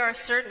know that there are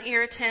certain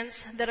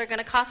irritants that are going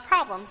to cause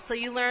problems. So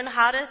you learn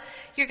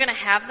you're going to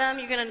have them,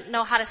 you're going to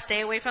know how to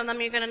stay away from them,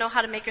 you're going to know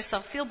how to make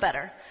yourself feel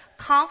better.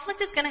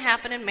 Conflict is going to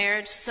happen in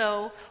marriage,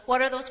 so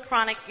what are those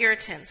chronic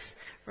irritants,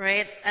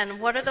 right? And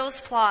what are those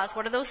flaws,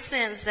 what are those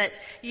sins that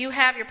you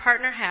have, your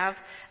partner have,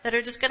 that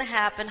are just going to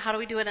happen? How do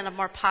we do it in a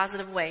more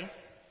positive way?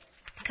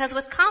 Because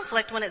with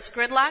conflict, when it's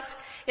gridlocked,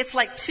 it's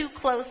like 2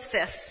 closed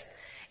fists.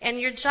 And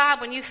your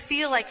job, when you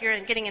feel like you're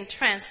getting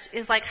entrenched,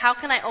 is like, how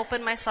can I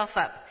open myself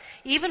up?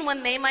 Even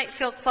when they might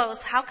feel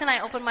closed, how can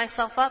I open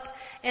myself up?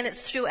 And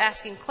it's through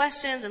asking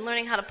questions and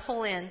learning how to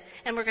pull in.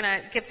 And we're going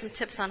to give some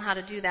tips on how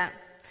to do that.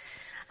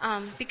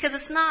 Because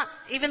it's not,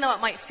 even though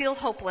it might feel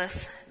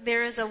hopeless,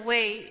 there is a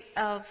way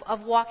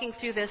of walking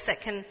through this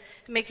that can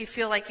make you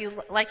feel like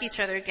you like each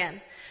other again.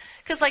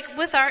 Because like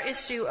with our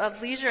issue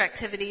of leisure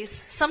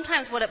activities,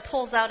 sometimes what it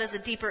pulls out is a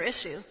deeper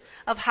issue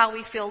of how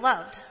we feel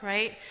loved,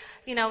 right?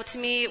 To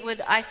me,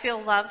 I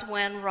feel loved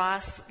when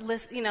Ross,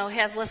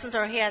 has listens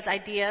or he has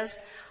ideas.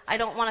 I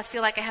don't want to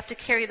feel like I have to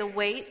carry the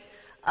weight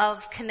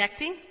of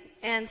connecting.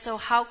 And so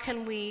how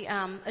can we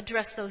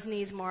address those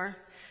needs more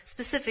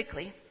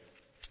specifically?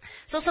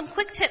 So some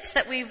quick tips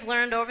that we've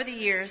learned over the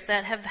years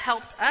that have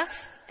helped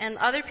us and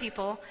other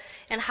people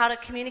and how to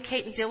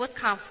communicate and deal with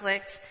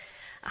conflict,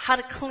 how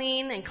to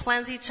clean and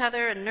cleanse each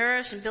other and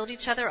nourish and build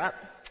each other up.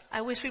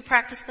 I wish we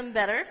practiced them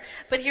better,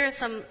 but here are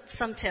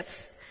some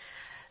tips.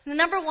 The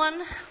number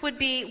 1 would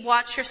be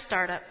watch your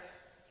startup.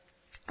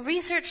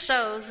 Research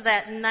shows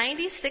that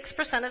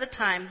 96% of the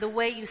time, the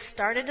way you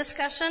start a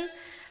discussion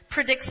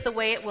predicts the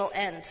way it will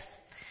end.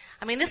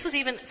 I mean, this was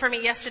even, for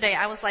me yesterday,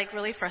 I was like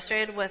really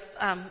frustrated with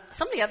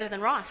somebody other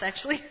than Ross,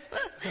 actually.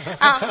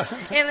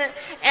 And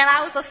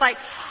I was just like,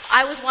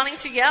 I was wanting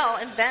to yell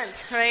and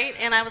vent, right?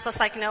 And I was just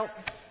like, nope,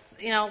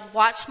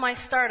 watch my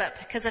startup.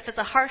 Because if it's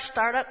a harsh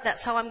startup,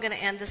 that's how I'm going to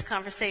end this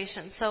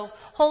conversation. So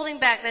holding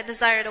back that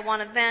desire to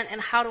want to vent, and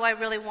how do I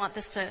really want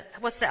this to,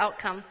 what's the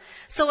outcome?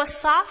 So a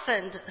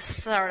softened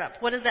startup,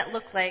 what does that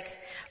look like?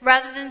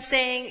 Rather than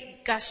saying,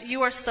 gosh,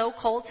 you are so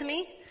cold to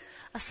me,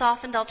 a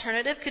softened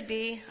alternative could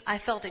be, I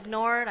felt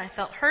ignored, I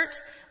felt hurt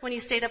when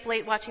you stayed up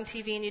late watching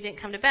TV and you didn't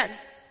come to bed.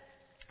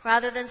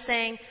 Rather than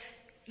saying,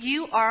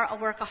 you are a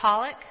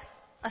workaholic,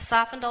 a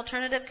softened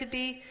alternative could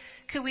be,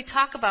 could we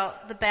talk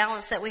about the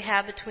balance that we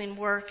have between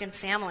work and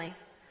family?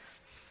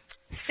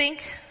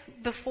 Think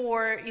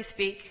before you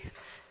speak.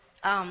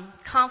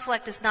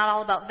 Conflict is not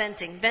all about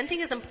venting.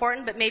 Venting is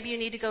important, but maybe you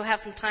need to go have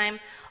some time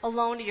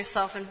alone to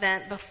yourself and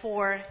vent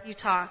before you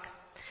talk.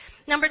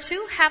 Number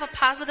 2, have a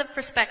positive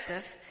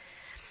perspective.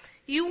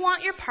 You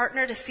want your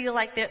partner to feel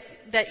like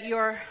that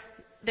you're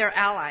their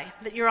ally,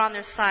 that you're on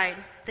their side,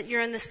 that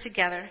you're in this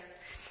together.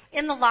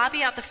 In the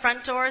lobby out the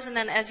front doors, and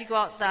then as you go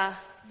out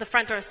the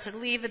front doors to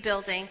leave the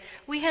building,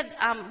 we have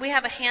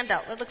a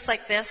handout that looks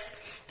like this.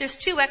 There's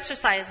 2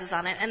 exercises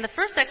on it, and the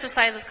first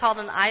exercise is called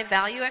an I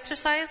value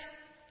exercise,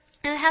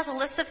 and it has a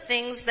list of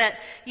things that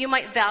you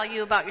might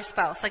value about your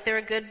spouse, like they're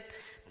a good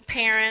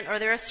parent, or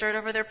they're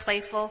assertive, or they're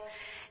playful.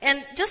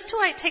 And just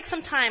to take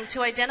some time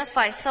to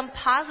identify some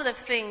positive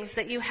things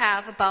that you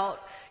have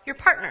about your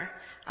partner.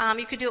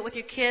 You could do it with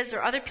your kids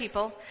or other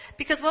people,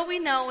 because what we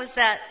know is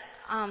that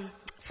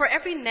for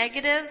every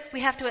negative, we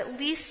have to at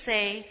least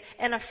say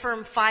and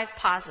affirm 5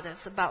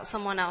 positives about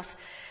someone else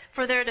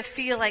for there to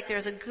feel like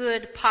there's a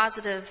good,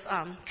 positive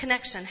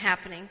connection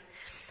happening.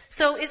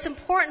 So it's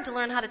important to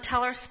learn how to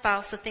tell our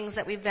spouse the things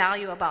that we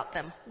value about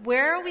them.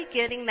 Where are we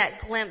getting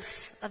that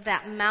glimpse of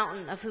that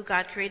mountain of who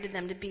God created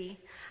them to be?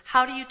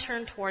 How do you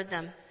turn toward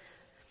them?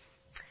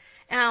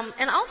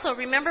 And also,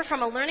 remember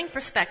from a learning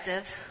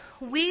perspective,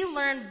 we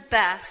learn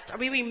best, or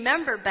we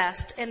remember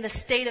best in the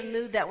state of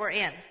mood that we're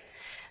in.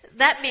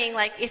 That being,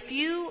 like, if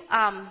you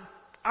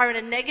are in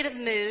a negative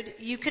mood,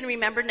 you can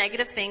remember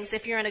negative things.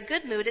 If you're in a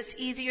good mood, it's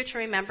easier to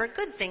remember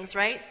good things,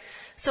 right?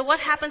 So what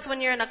happens when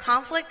you're in a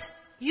conflict?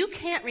 You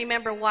can't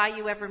remember why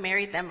you ever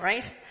married them,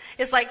 right?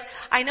 It's like,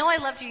 I know I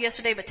loved you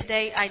yesterday, but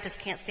today I just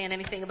can't stand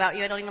anything about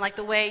you. I don't even like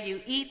the way you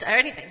eat or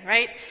anything,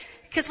 right?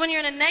 Because when you're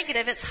in a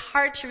negative, it's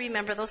hard to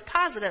remember those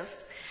positive.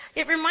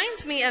 It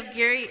reminds me of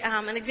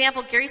an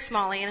example, Gary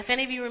Smalley. And if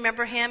any of you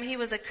remember him, he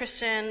was a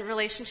Christian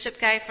relationship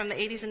guy from the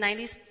 80s and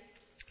 90s.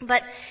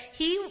 But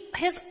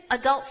his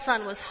adult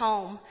son was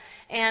home,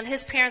 and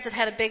his parents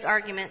had a big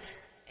argument.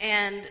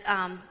 And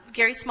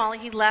Gary Smalley,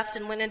 he left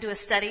and went into a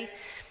study.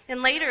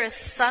 And later his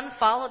son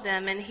followed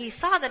him, and he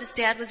saw that his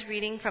dad was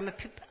reading from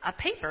a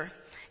paper.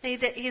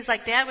 And he's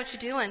like, Dad, what you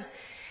doing?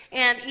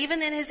 And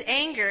even in his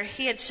anger,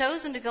 he had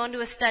chosen to go into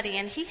a study,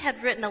 and he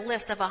had written a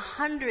list of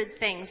 100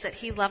 things that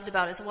he loved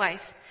about his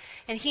wife.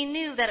 And he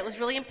knew that it was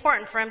really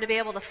important for him to be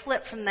able to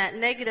flip from that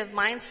negative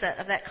mindset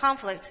of that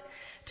conflict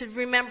to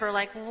remember,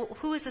 like,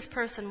 who is this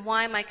person?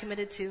 Why am I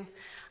committed to?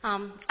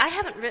 I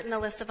haven't written a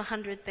list of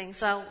 100 things,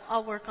 so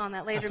I'll work on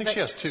that later. I think she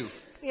has 2.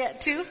 Yeah,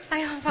 2? I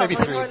have probably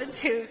Maybe 3. more than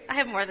 2. I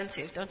have more than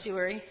 2, don't you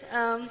worry.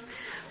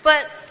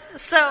 But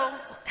so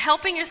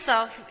helping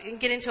yourself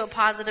get into a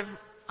positive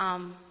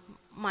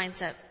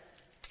mindset.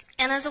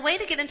 And as a way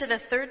to get into the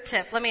 3rd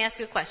tip, let me ask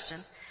you a question.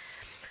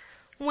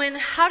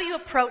 How do you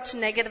approach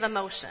negative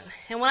emotion?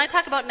 And when I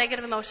talk about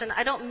negative emotion,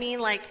 I don't mean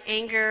like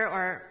anger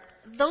or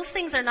those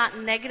things are not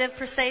negative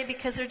per se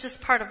because they're just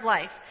part of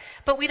life.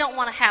 But we don't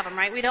want to have them,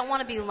 right? We don't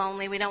want to be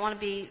lonely. We don't want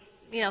to be,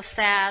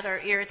 sad or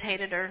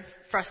irritated or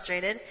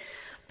frustrated.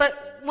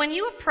 But when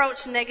you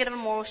approach negative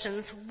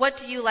emotions, what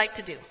do you like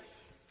to do?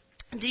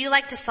 Do you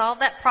like to solve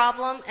that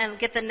problem and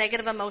get the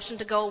negative emotion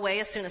to go away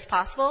as soon as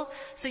possible?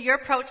 So your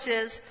approach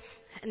is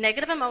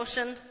negative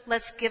emotion,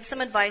 let's give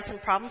some advice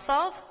and problem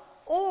solve?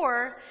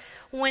 Or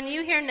when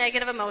you hear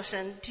negative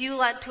emotion, do you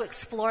like to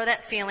explore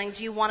that feeling?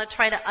 Do you want to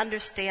try to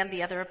understand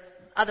the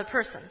other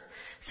person?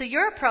 So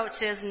your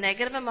approach is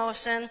negative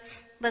emotion,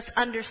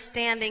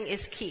 understanding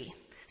is key.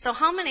 So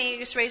how many,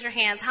 just raise your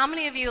hands, how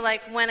many of you,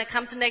 like, when it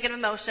comes to negative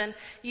emotion,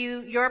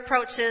 your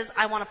approach is,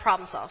 I want to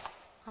problem solve?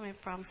 How many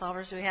problem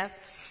solvers do we have?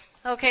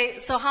 Okay,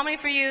 so how many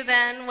for you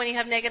then, when you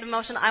have negative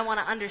emotion, I want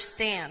to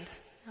understand?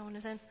 I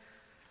want to.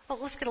 Oh,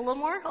 let's get a little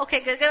more.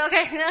 Okay, good.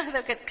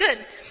 Okay, good.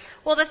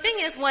 Well, the thing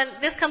is, when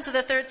this comes to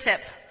the 3rd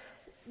tip,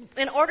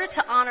 in order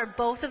to honor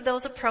both of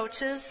those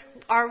approaches,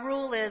 our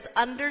rule is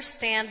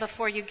understand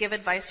before you give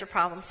advice or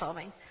problem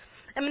solving.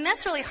 I mean,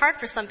 that's really hard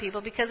for some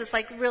people because it's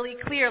like really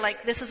clear,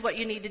 like this is what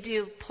you need to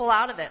do, pull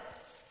out of it.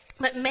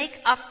 But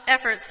make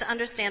efforts to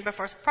understand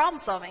before problem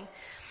solving.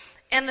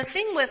 And the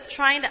thing with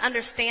trying to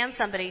understand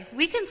somebody,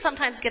 we can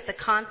sometimes get the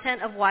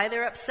content of why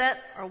they're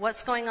upset or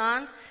what's going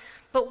on,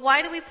 but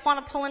why do we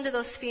want to pull into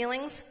those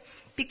feelings?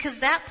 because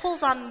that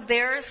pulls on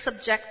their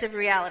subjective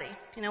reality.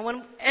 You know,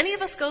 when any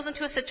of us goes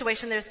into a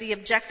situation, there's the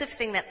objective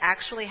thing that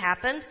actually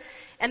happened,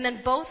 and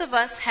then both of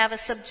us have a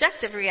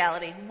subjective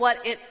reality,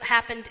 what it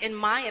happened in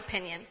my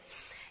opinion.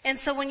 And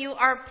so when you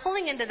are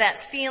pulling into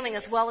that feeling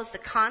as well as the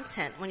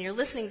content, when you're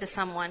listening to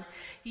someone,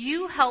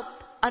 you help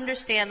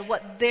understand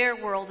what their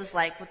world is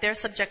like, what their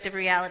subjective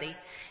reality.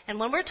 And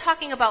when we're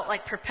talking about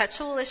like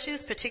perpetual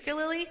issues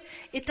particularly,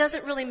 it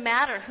doesn't really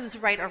matter who's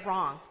right or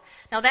wrong.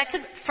 Now that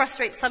could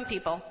frustrate some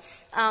people,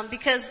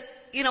 because,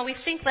 you know, we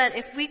think that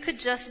if we could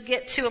just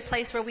get to a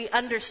place where we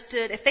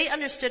understood, if they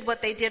understood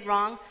what they did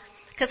wrong,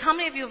 because how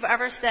many of you have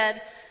ever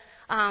said,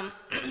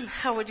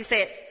 how would you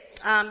say it?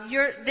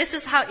 This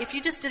is how, if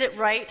you just did it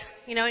right,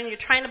 you know, and you're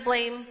trying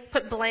to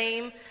put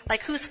blame,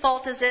 like whose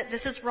fault is it?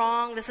 This is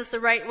wrong. This is the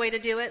right way to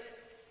do it.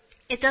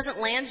 It doesn't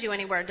land you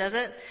anywhere, does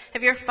it?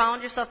 Have you ever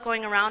found yourself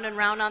going around and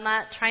round on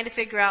that, trying to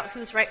figure out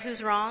who's right,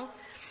 who's wrong?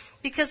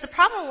 Because the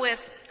problem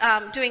with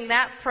doing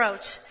that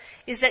approach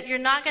is that you're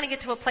not going to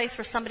get to a place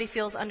where somebody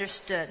feels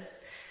understood.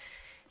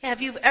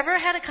 Have you ever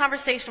had a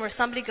conversation where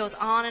somebody goes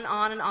on and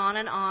on and on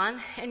and on,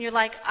 and you're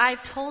like,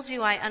 I've told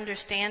you I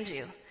understand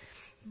you.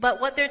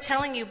 But what they're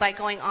telling you by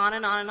going on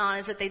and on and on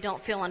is that they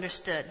don't feel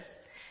understood.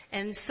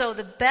 And so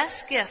the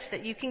best gift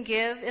that you can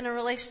give in a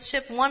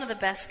relationship, one of the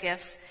best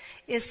gifts,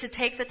 is to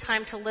take the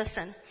time to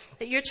listen.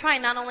 That you're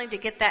trying not only to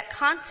get that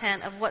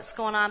content of what's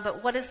going on,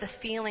 but what is the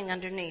feeling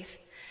underneath.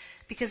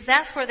 Because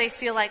that's where they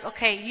feel like,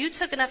 okay, you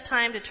took enough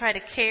time to try to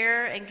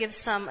care and give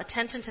some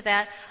attention to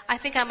that. I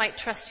think I might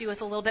trust you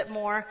with a little bit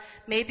more.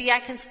 Maybe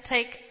I can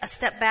take a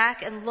step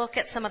back and look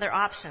at some other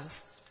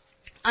options.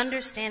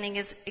 Understanding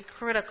is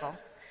critical.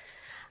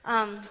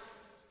 I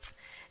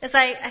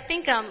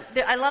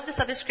love this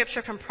other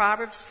scripture from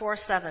Proverbs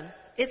 4:7.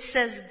 It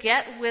says,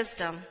 get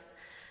wisdom,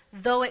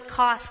 though it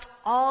cost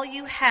all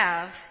you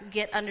have,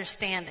 get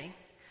understanding.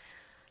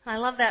 And I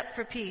love that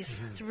for peace.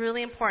 It's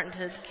really important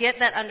to get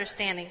that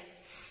understanding.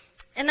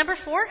 And number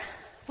 4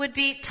 would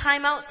be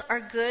timeouts are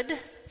good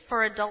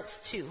for adults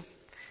too.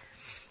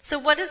 So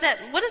what does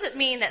it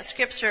mean that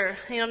scripture,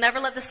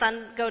 never let the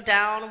sun go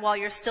down while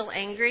you're still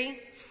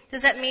angry?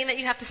 Does that mean that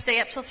you have to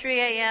stay up till 3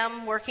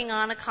 a.m. working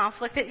on a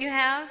conflict that you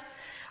have?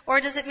 Or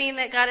does it mean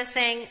that God is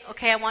saying,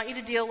 okay, I want you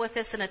to deal with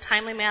this in a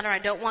timely manner. I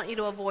don't want you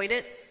to avoid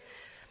it?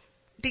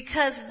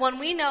 Because when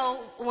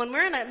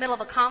we're in the middle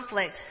of a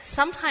conflict,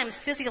 sometimes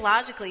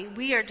physiologically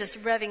we are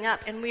just revving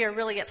up and we are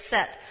really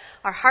upset.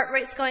 Our heart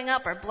rate's going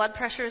up, our blood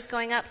pressure is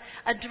going up,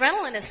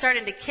 adrenaline is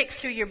starting to kick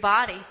through your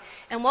body.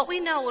 And what we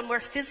know when we're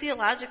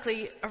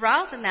physiologically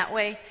aroused in that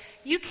way,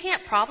 you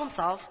can't problem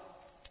solve.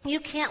 You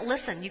can't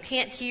listen. You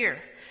can't hear.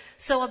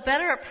 So a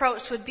better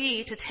approach would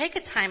be to take a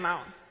time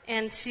out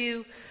and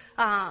to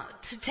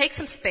take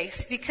some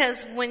space,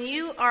 because when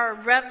you are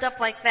revved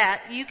up like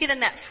that, you get in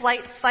that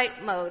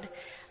fight mode,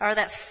 or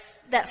that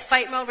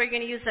fight mode where you're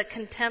going to use the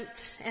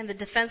contempt and the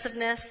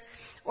defensiveness,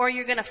 or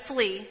you're going to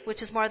flee,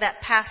 which is more that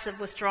passive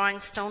withdrawing,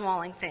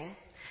 stonewalling thing.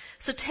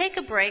 So take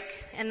a break,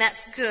 and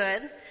that's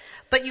good,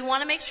 but you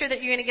want to make sure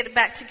that you're going to get it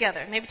back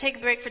together. Maybe take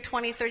a break for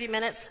 20, 30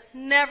 minutes,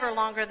 never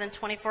longer than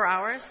 24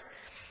 hours.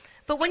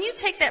 But when you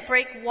take that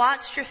break,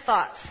 watch your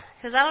thoughts.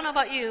 Because I don't know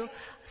about you,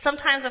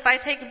 sometimes if I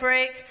take a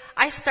break,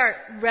 I start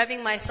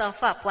revving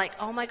myself up like,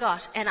 oh my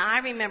gosh, and I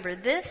remember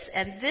this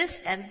and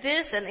this and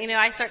this, and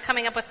I start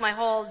coming up with my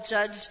whole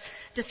judge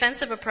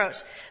defensive approach.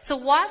 So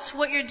watch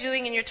what you're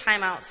doing in your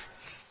timeouts.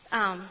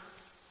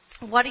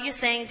 What are you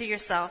saying to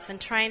yourself, and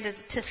trying to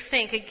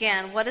think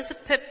again, what is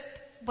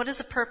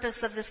the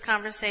purpose of this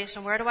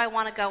conversation? Where do I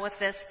want to go with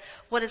this?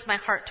 What is my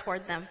heart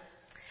toward them?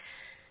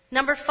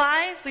 Number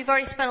 5, we've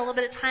already spent a little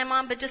bit of time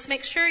on, but just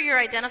make sure you're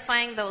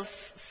identifying those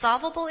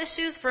solvable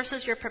issues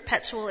versus your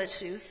perpetual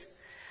issues.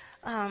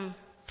 I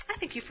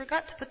think you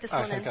forgot to put this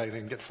one in. I think I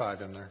didn't get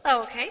 5 in there.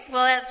 Oh, okay.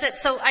 Well, that's it.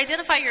 So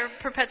identify your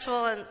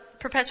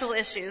perpetual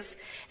issues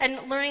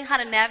and learning how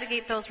to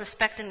navigate those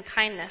respect and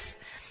kindness.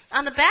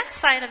 On the back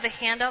side of the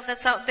handout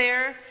that's out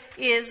there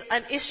is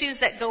issues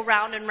that go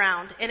round and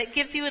round, and it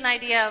gives you an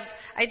idea of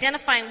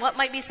identifying what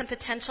might be some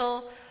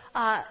potential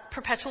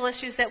perpetual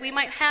issues that we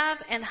might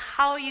have, and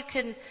how you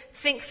can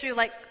think through,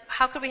 like,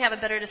 how could we have a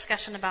better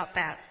discussion about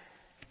that?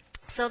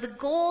 So the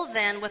goal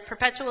then with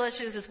perpetual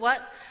issues is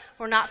what?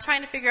 We're not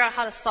trying to figure out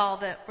how to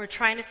solve it. We're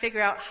trying to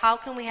figure out how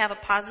can we have a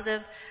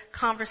positive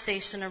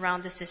conversation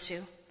around this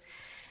issue.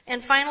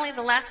 And finally,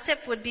 the last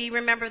tip would be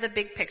remember the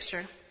big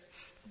picture.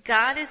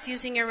 God is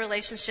using your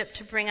relationship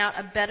to bring out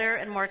a better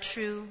and more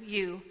true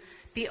you.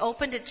 Be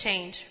open to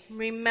change.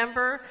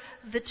 Remember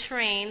the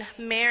train,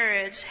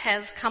 marriage,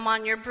 has come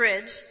on your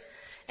bridge,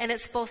 and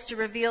it's supposed to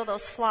reveal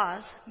those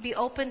flaws. Be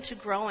open to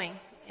growing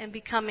and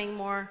becoming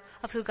more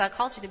of who God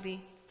called you to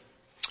be.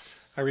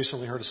 I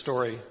recently heard a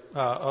story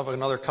of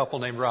another couple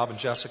named Rob and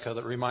Jessica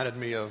that reminded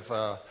me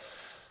of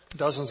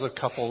dozens of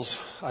couples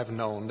I've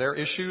known. Their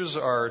issues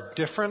are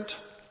different,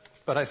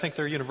 but I think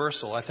they're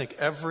universal. I think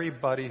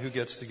everybody who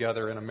gets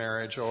together in a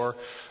marriage, or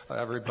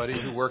everybody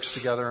who works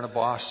together in a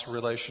boss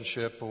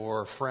relationship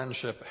or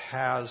friendship,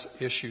 has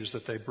issues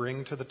that they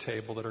bring to the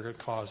table that are going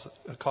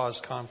to cause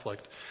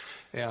conflict.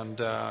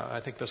 And I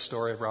think the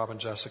story of Rob and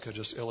Jessica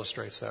just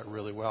illustrates that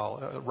really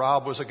well.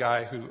 Rob was a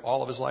guy who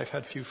all of his life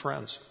had few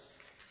friends.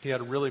 He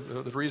had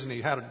the reason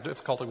he had a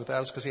difficulty with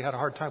that is because he had a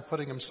hard time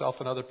putting himself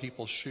in other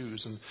people's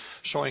shoes and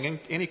showing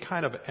any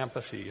kind of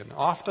empathy. And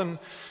often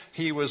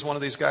he was one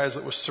of these guys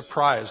that was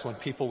surprised when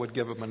people would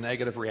give him a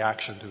negative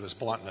reaction to his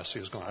bluntness.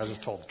 He was going, I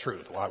just told the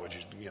truth. Why would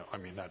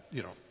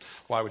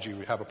why would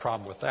you have a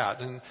problem with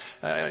that?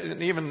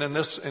 And even in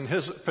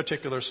his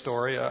particular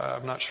story,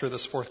 I'm not sure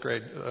this fourth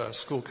grade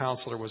school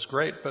counselor was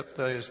great, but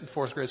the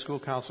fourth grade school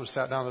counselor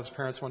sat down with his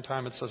parents one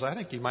time and says, I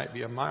think he might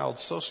be a mild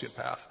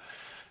sociopath,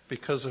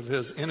 because of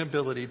his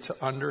inability to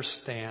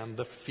understand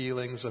the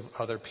feelings of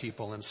other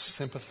people and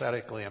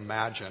sympathetically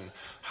imagine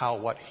how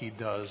what he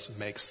does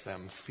makes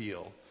them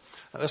feel.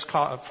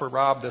 For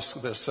Rob, this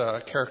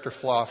character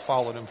flaw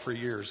followed him for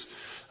years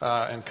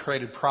and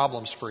created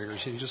problems for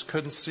years. He just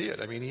couldn't see it.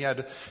 I mean, he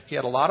had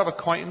a lot of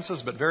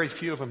acquaintances, but very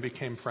few of them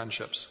became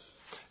friendships.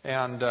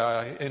 And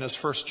in his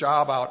first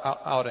job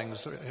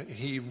outings,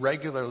 he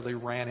regularly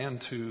ran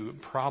into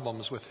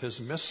problems with his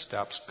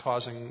missteps,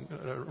 causing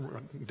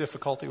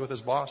difficulty with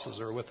his bosses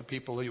or with the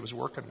people he was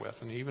working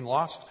with. And he even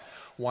lost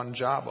one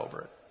job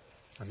over it.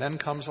 And then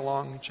comes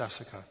along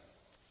Jessica,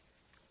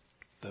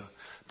 the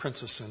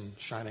princess in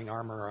shining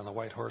armor on the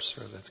white horse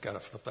that's got to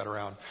flip that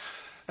around.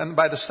 And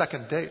by the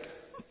second date,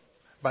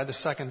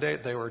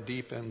 they were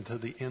deep into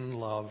the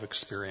in-love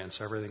experience.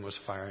 Everything was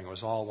firing. It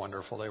was all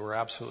wonderful. They were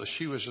absolutely,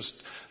 she was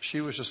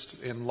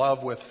just in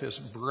love with his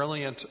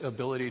brilliant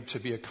ability to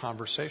be a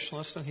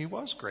conversationalist, and he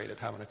was great at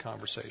having a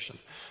conversation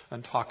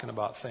and talking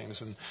about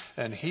things.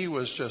 And he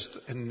was just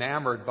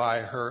enamored by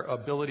her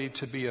ability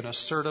to be an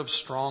assertive,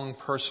 strong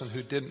person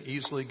who didn't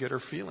easily get her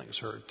feelings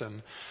hurt.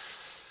 And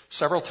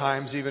several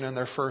times, even in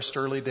their first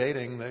early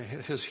dating,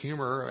 his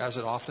humor, as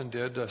it often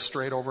did,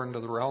 strayed over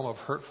into the realm of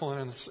hurtful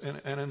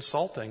and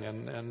insulting.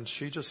 And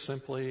she just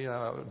simply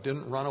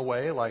didn't run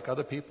away like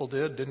other people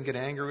didn't get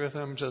angry with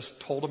him, just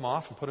told him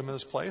off and put him in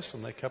his place,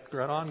 and they kept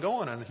right on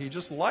going. And he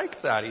just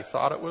liked that. He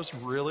thought it was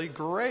really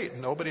great.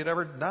 Nobody had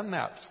ever done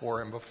that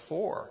for him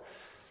before.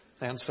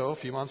 And so a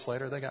few months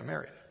later, they got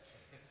married.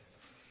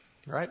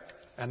 Right?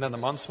 And then the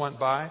months went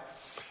by.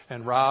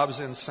 And Rob's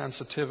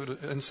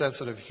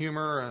insensitive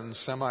humor and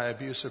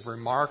semi-abusive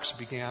remarks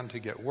began to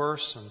get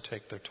worse and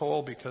take their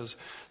toll, because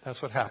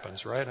that's what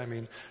happens, right? I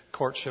mean,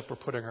 courtship, we're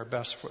putting our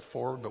best foot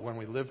forward, but when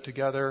we live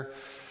together,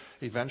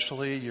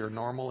 eventually your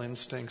normal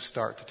instincts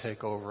start to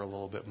take over a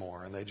little bit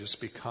more, and they just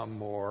become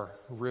more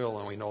real,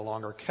 and we no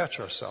longer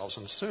catch ourselves.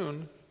 And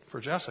soon, for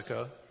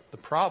Jessica, the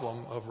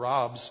problem of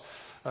Rob's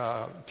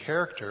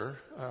character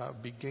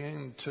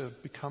began to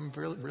become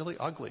really, really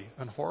ugly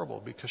and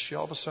horrible, because she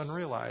all of a sudden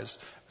realized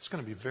it's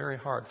going to be very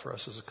hard for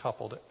us as a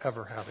couple to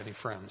ever have any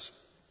friends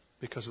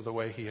because of the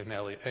way he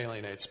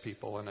alienates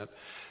people. And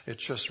it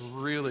just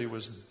really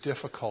was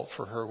difficult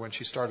for her when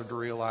she started to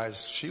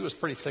realize she was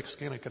pretty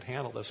thick-skinned and could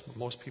handle this, but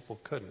most people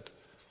couldn't.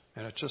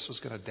 And it just was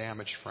going to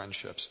damage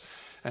friendships.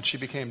 And she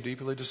became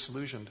deeply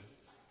disillusioned.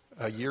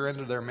 A year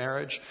into their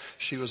marriage,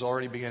 she was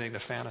already beginning to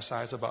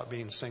fantasize about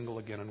being single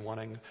again and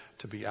wanting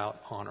to be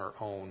out on her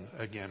own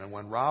again. And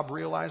when Rob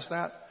realized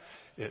that,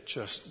 it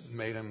just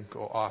made him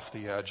go off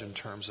the edge in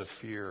terms of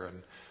fear.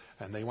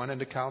 And they went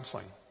into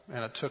counseling.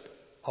 And it took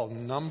a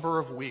number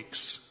of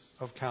weeks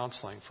of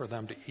counseling for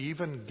them to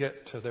even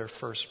get to their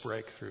first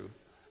breakthrough.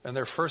 And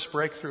their first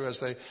breakthrough, as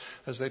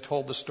they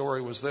told the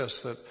story, was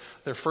this, that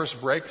their first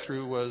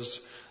breakthrough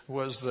was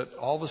that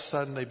all of a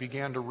sudden they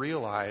began to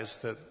realize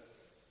that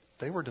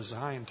they were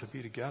designed to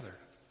be together.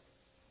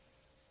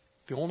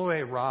 The only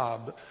way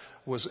Rob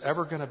was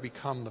ever going to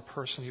become the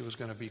person he was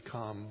going to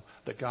become,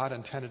 that God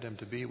intended him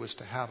to be, was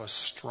to have a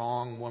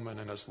strong woman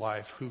in his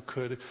life who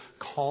could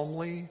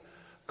calmly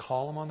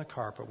call him on the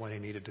carpet when he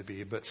needed to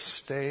be, but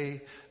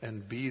stay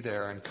and be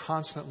there and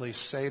constantly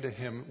say to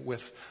him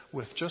with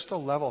just a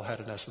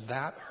level-headedness,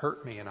 that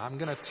hurt me, and I'm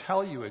going to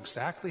tell you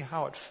exactly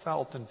how it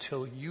felt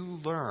until you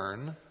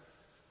learn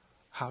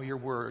how your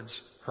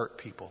words hurt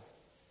people.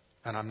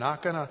 And I'm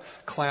not going to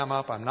clam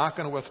up, I'm not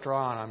going to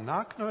withdraw, and I'm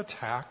not going to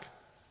attack.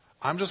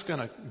 I'm just going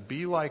to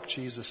be like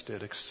Jesus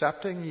did,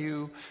 accepting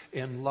you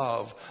in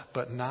love,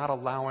 but not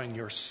allowing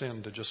your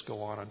sin to just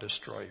go on and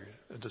destroy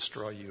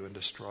you and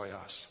destroy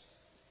us.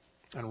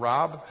 And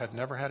Rob had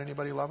never had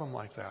anybody love him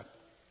like that.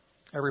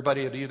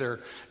 Everybody had either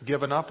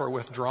given up or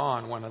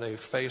withdrawn when they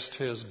faced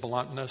his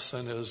bluntness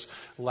and his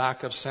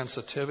lack of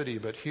sensitivity.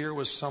 But here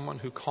was someone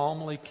who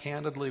calmly,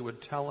 candidly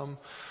would tell him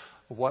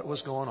what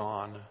was going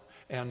on.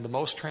 And the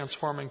most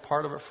transforming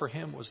part of it for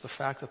him was the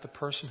fact that the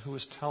person who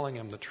was telling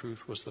him the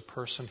truth was the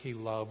person he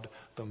loved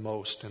the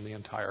most in the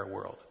entire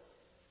world.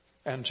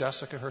 And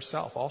Jessica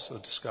herself also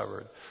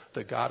discovered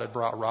that God had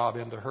brought Rob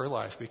into her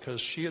life, because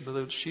she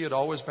had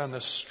always been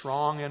this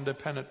strong,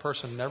 independent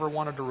person, never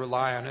wanted to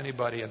rely on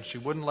anybody, and she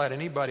wouldn't let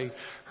anybody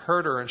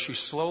hurt her. And she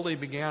slowly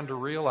began to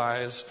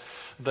realize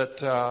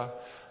that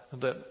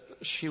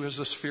she was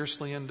this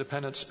fiercely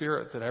independent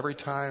spirit, that every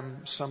time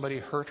somebody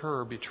hurt her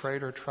or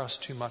betrayed her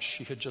trust too much,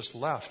 she had just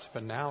left.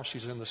 But now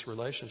she's in this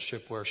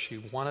relationship where she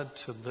wanted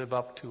to live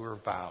up to her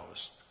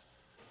vows.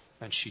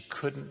 and she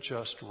couldn't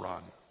just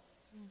run.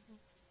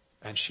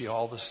 And she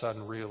all of a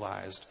sudden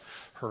realized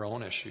her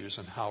own issues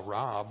and how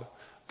Rob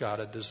got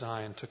a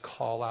design to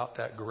call out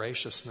that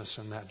graciousness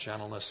and that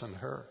gentleness in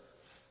her.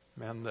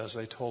 And as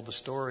they told the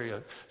story,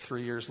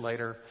 3 years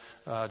later,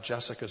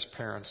 Jessica's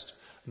parents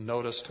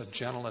noticed a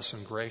gentleness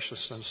and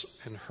graciousness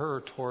in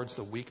her towards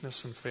the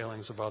weakness and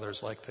failings of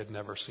others like they'd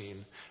never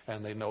seen.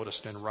 And they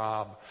noticed in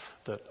Rob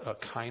that a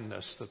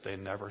kindness that they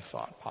never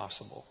thought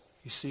possible.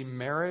 You see,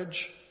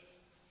 marriage,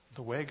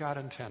 the way God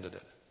intended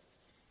it,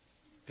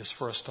 is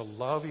for us to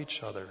love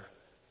each other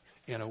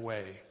in a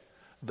way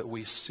that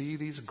we see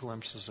these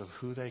glimpses of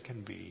who they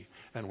can be,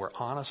 and we're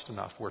honest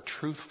enough, we're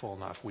truthful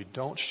enough, we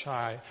don't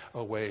shy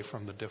away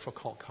from the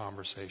difficult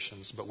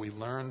conversations, but we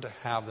learn to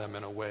have them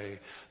in a way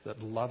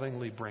that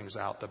lovingly brings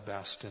out the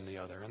best in the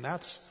other. And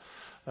that's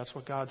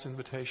what God's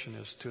invitation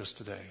is to us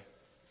today.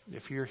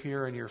 If you're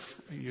here and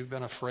you've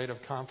been afraid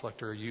of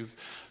conflict, or you've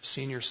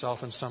seen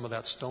yourself in some of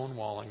that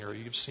stonewalling, or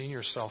you've seen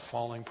yourself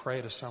falling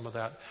prey to some of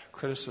that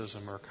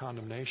criticism or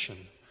condemnation,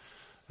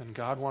 and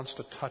God wants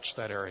to touch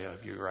that area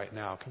of you right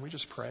now. Can we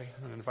just pray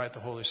and invite the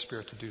Holy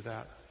Spirit to do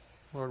that?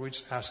 Lord, we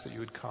just ask that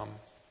you would come.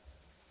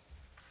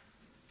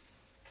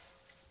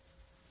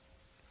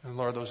 And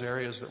Lord, those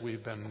areas that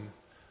we've been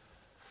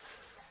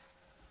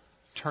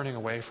turning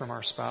away from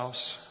our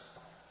spouse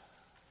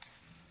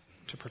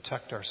to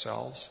protect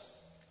ourselves,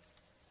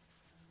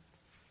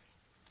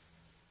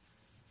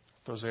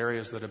 those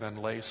areas that have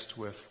been laced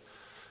with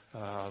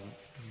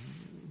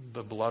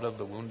the blood of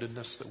the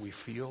woundedness that we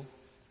feel,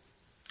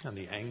 and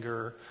the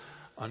anger,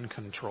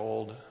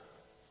 uncontrolled,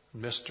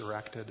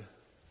 misdirected.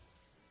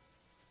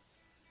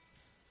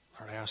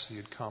 Lord, I ask that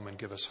you'd come and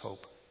give us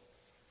hope,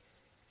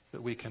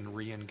 that we can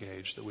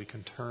re-engage, that we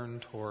can turn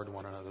toward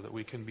one another, that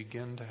we can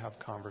begin to have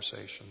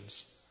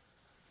conversations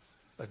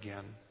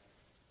again.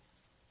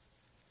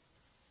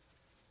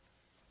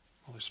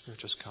 Holy Spirit,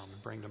 just come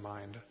and bring to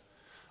mind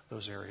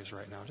those areas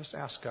right now. Just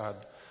ask God,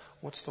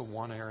 what's the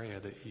one area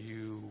that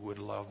you would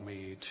love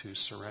me to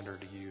surrender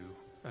to you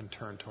and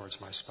turn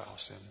towards my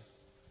spouse in?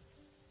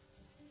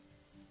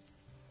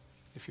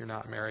 If you're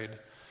not married,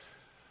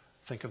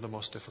 think of the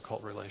most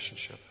difficult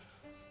relationship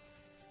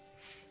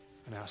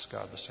and ask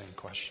God the same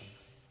question.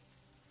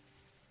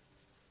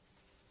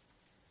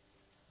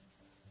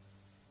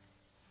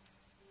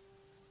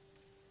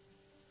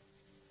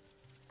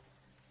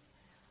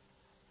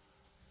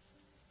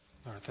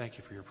 Lord, thank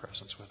you for your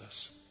presence with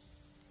us.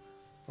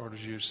 Lord,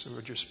 would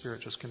your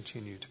Spirit just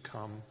continue to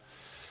come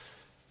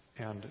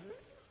and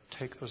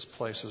take those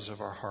places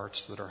of our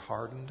hearts that are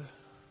hardened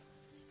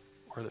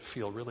or that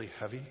feel really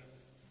heavy,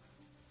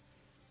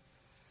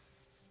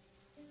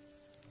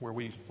 where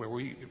we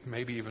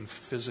maybe even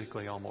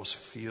physically almost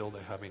feel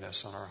the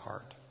heaviness on our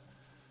heart,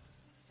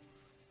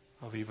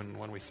 of even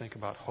when we think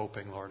about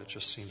hoping, Lord, it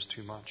just seems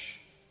too much.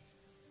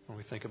 When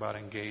we think about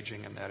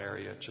engaging in that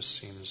area, it just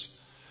seems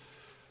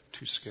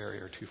too scary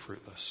or too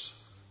fruitless.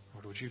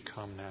 Lord, would you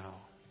come now,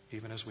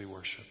 even as we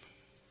worship,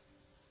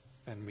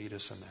 and meet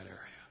us in that area?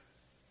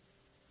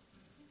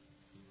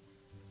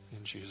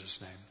 In Jesus'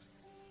 name.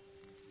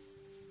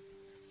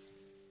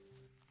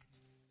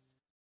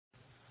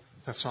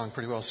 That song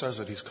pretty well says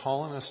it. He's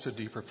calling us to a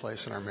deeper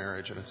place in our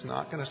marriage, and it's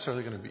not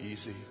necessarily going to be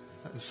easy.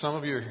 And some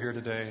of you are here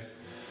today,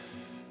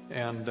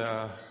 and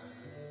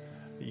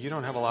you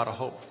don't have a lot of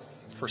hope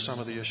for some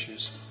of the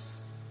issues.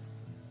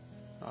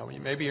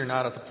 Maybe you're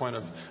not at the point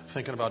of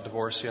thinking about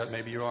divorce yet.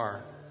 Maybe you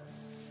are.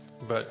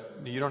 But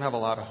you don't have a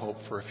lot of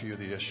hope for a few of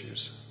the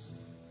issues.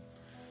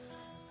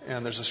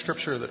 And there's a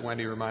scripture that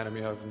Wendy reminded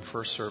me of in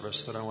first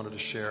service that I wanted to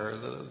share.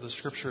 The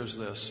scripture is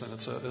this, and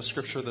it's a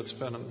scripture that's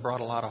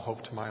brought a lot of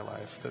hope to my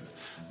life. That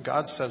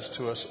God says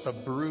to us, "A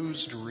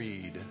bruised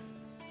reed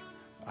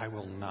I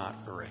will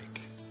not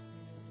break."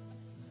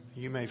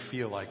 You may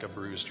feel like a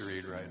bruised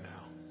reed right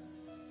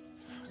now.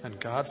 And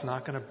God's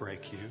not going to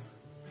break you.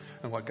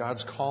 And what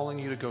God's calling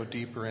you to go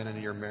deeper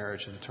in your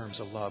marriage in terms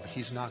of love,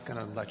 He's not going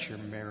to let your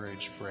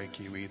marriage break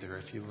you either.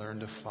 If you learn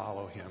to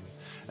follow Him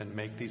and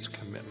make these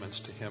commitments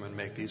to Him and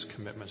make these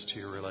commitments to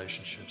your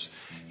relationships,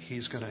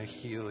 He's going to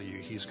heal you.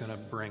 He's going to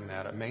bring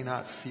that. It may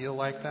not feel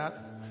like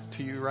that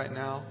to you right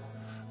now,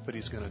 but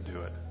He's going to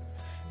do it.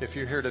 If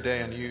you're here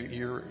today and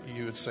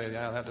you would say,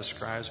 "Yeah, that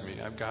describes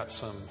me. I've got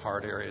some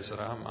hard areas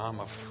that I'm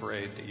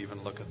afraid to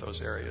even look at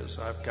those areas.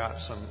 I've got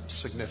some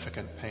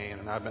significant pain,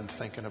 and I've been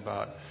thinking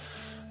about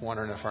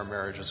wondering if our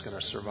marriage is going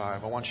to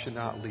survive." I want you to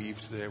not leave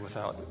today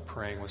without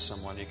praying with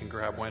someone. You can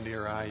grab Wendy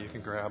or I. You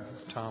can grab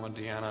Tom and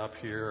Deanna up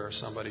here, or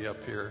somebody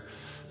up here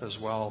as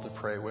well to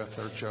pray with,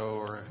 or Joe,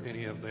 or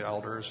any of the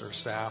elders or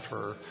staff,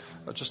 or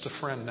just a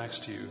friend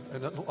next to you.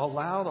 And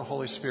allow the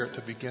Holy Spirit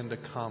to begin to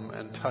come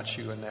and touch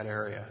you in that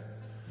area.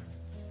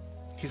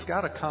 He's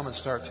got to come and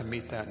start to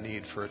meet that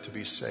need for it to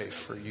be safe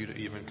for you to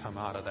even come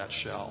out of that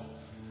shell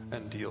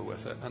and deal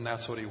with it. And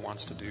that's what He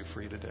wants to do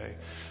for you today.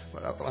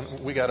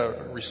 We got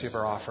to receive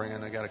our offering,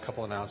 and I got a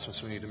couple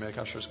announcements we need to make.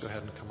 Ushers, go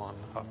ahead and come on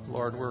up.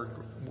 Lord,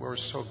 we're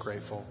so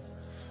grateful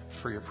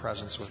for your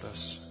presence with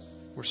us.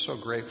 We're so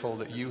grateful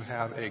that you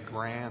have a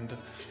grand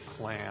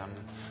plan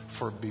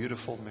for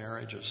beautiful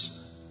marriages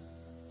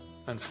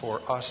and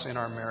for us in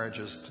our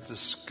marriages to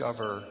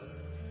discover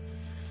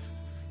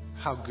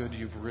how good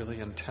you've really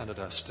intended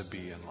us to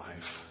be in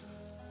life.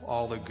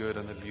 All the good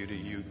and the beauty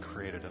you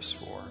created us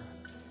for.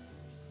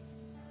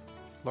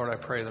 Lord, I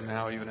pray that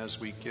now, even as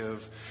we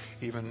give,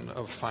 even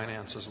of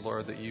finances,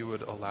 Lord, that you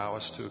would allow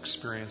us to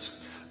experience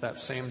that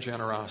same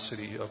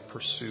generosity of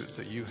pursuit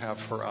that you have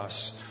for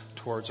us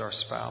towards our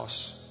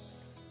spouse,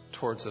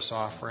 towards this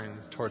offering,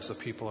 towards the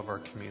people of our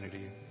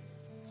community.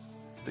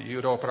 That you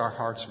would open our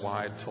hearts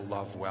wide to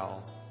love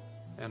well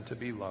and to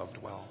be loved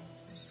well.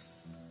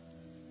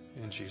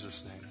 In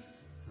Jesus' name,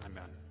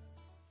 amen.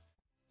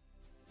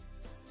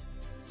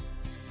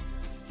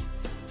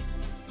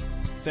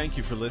 Thank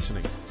you for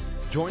listening.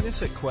 Join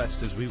us at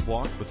Quest as we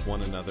walk with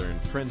one another in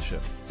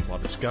friendship while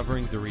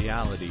discovering the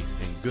reality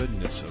and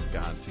goodness of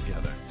God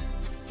together.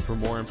 For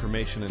more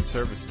information and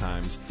service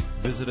times,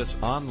 visit us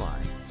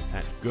online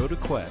at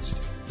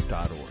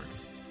gotoquest.org.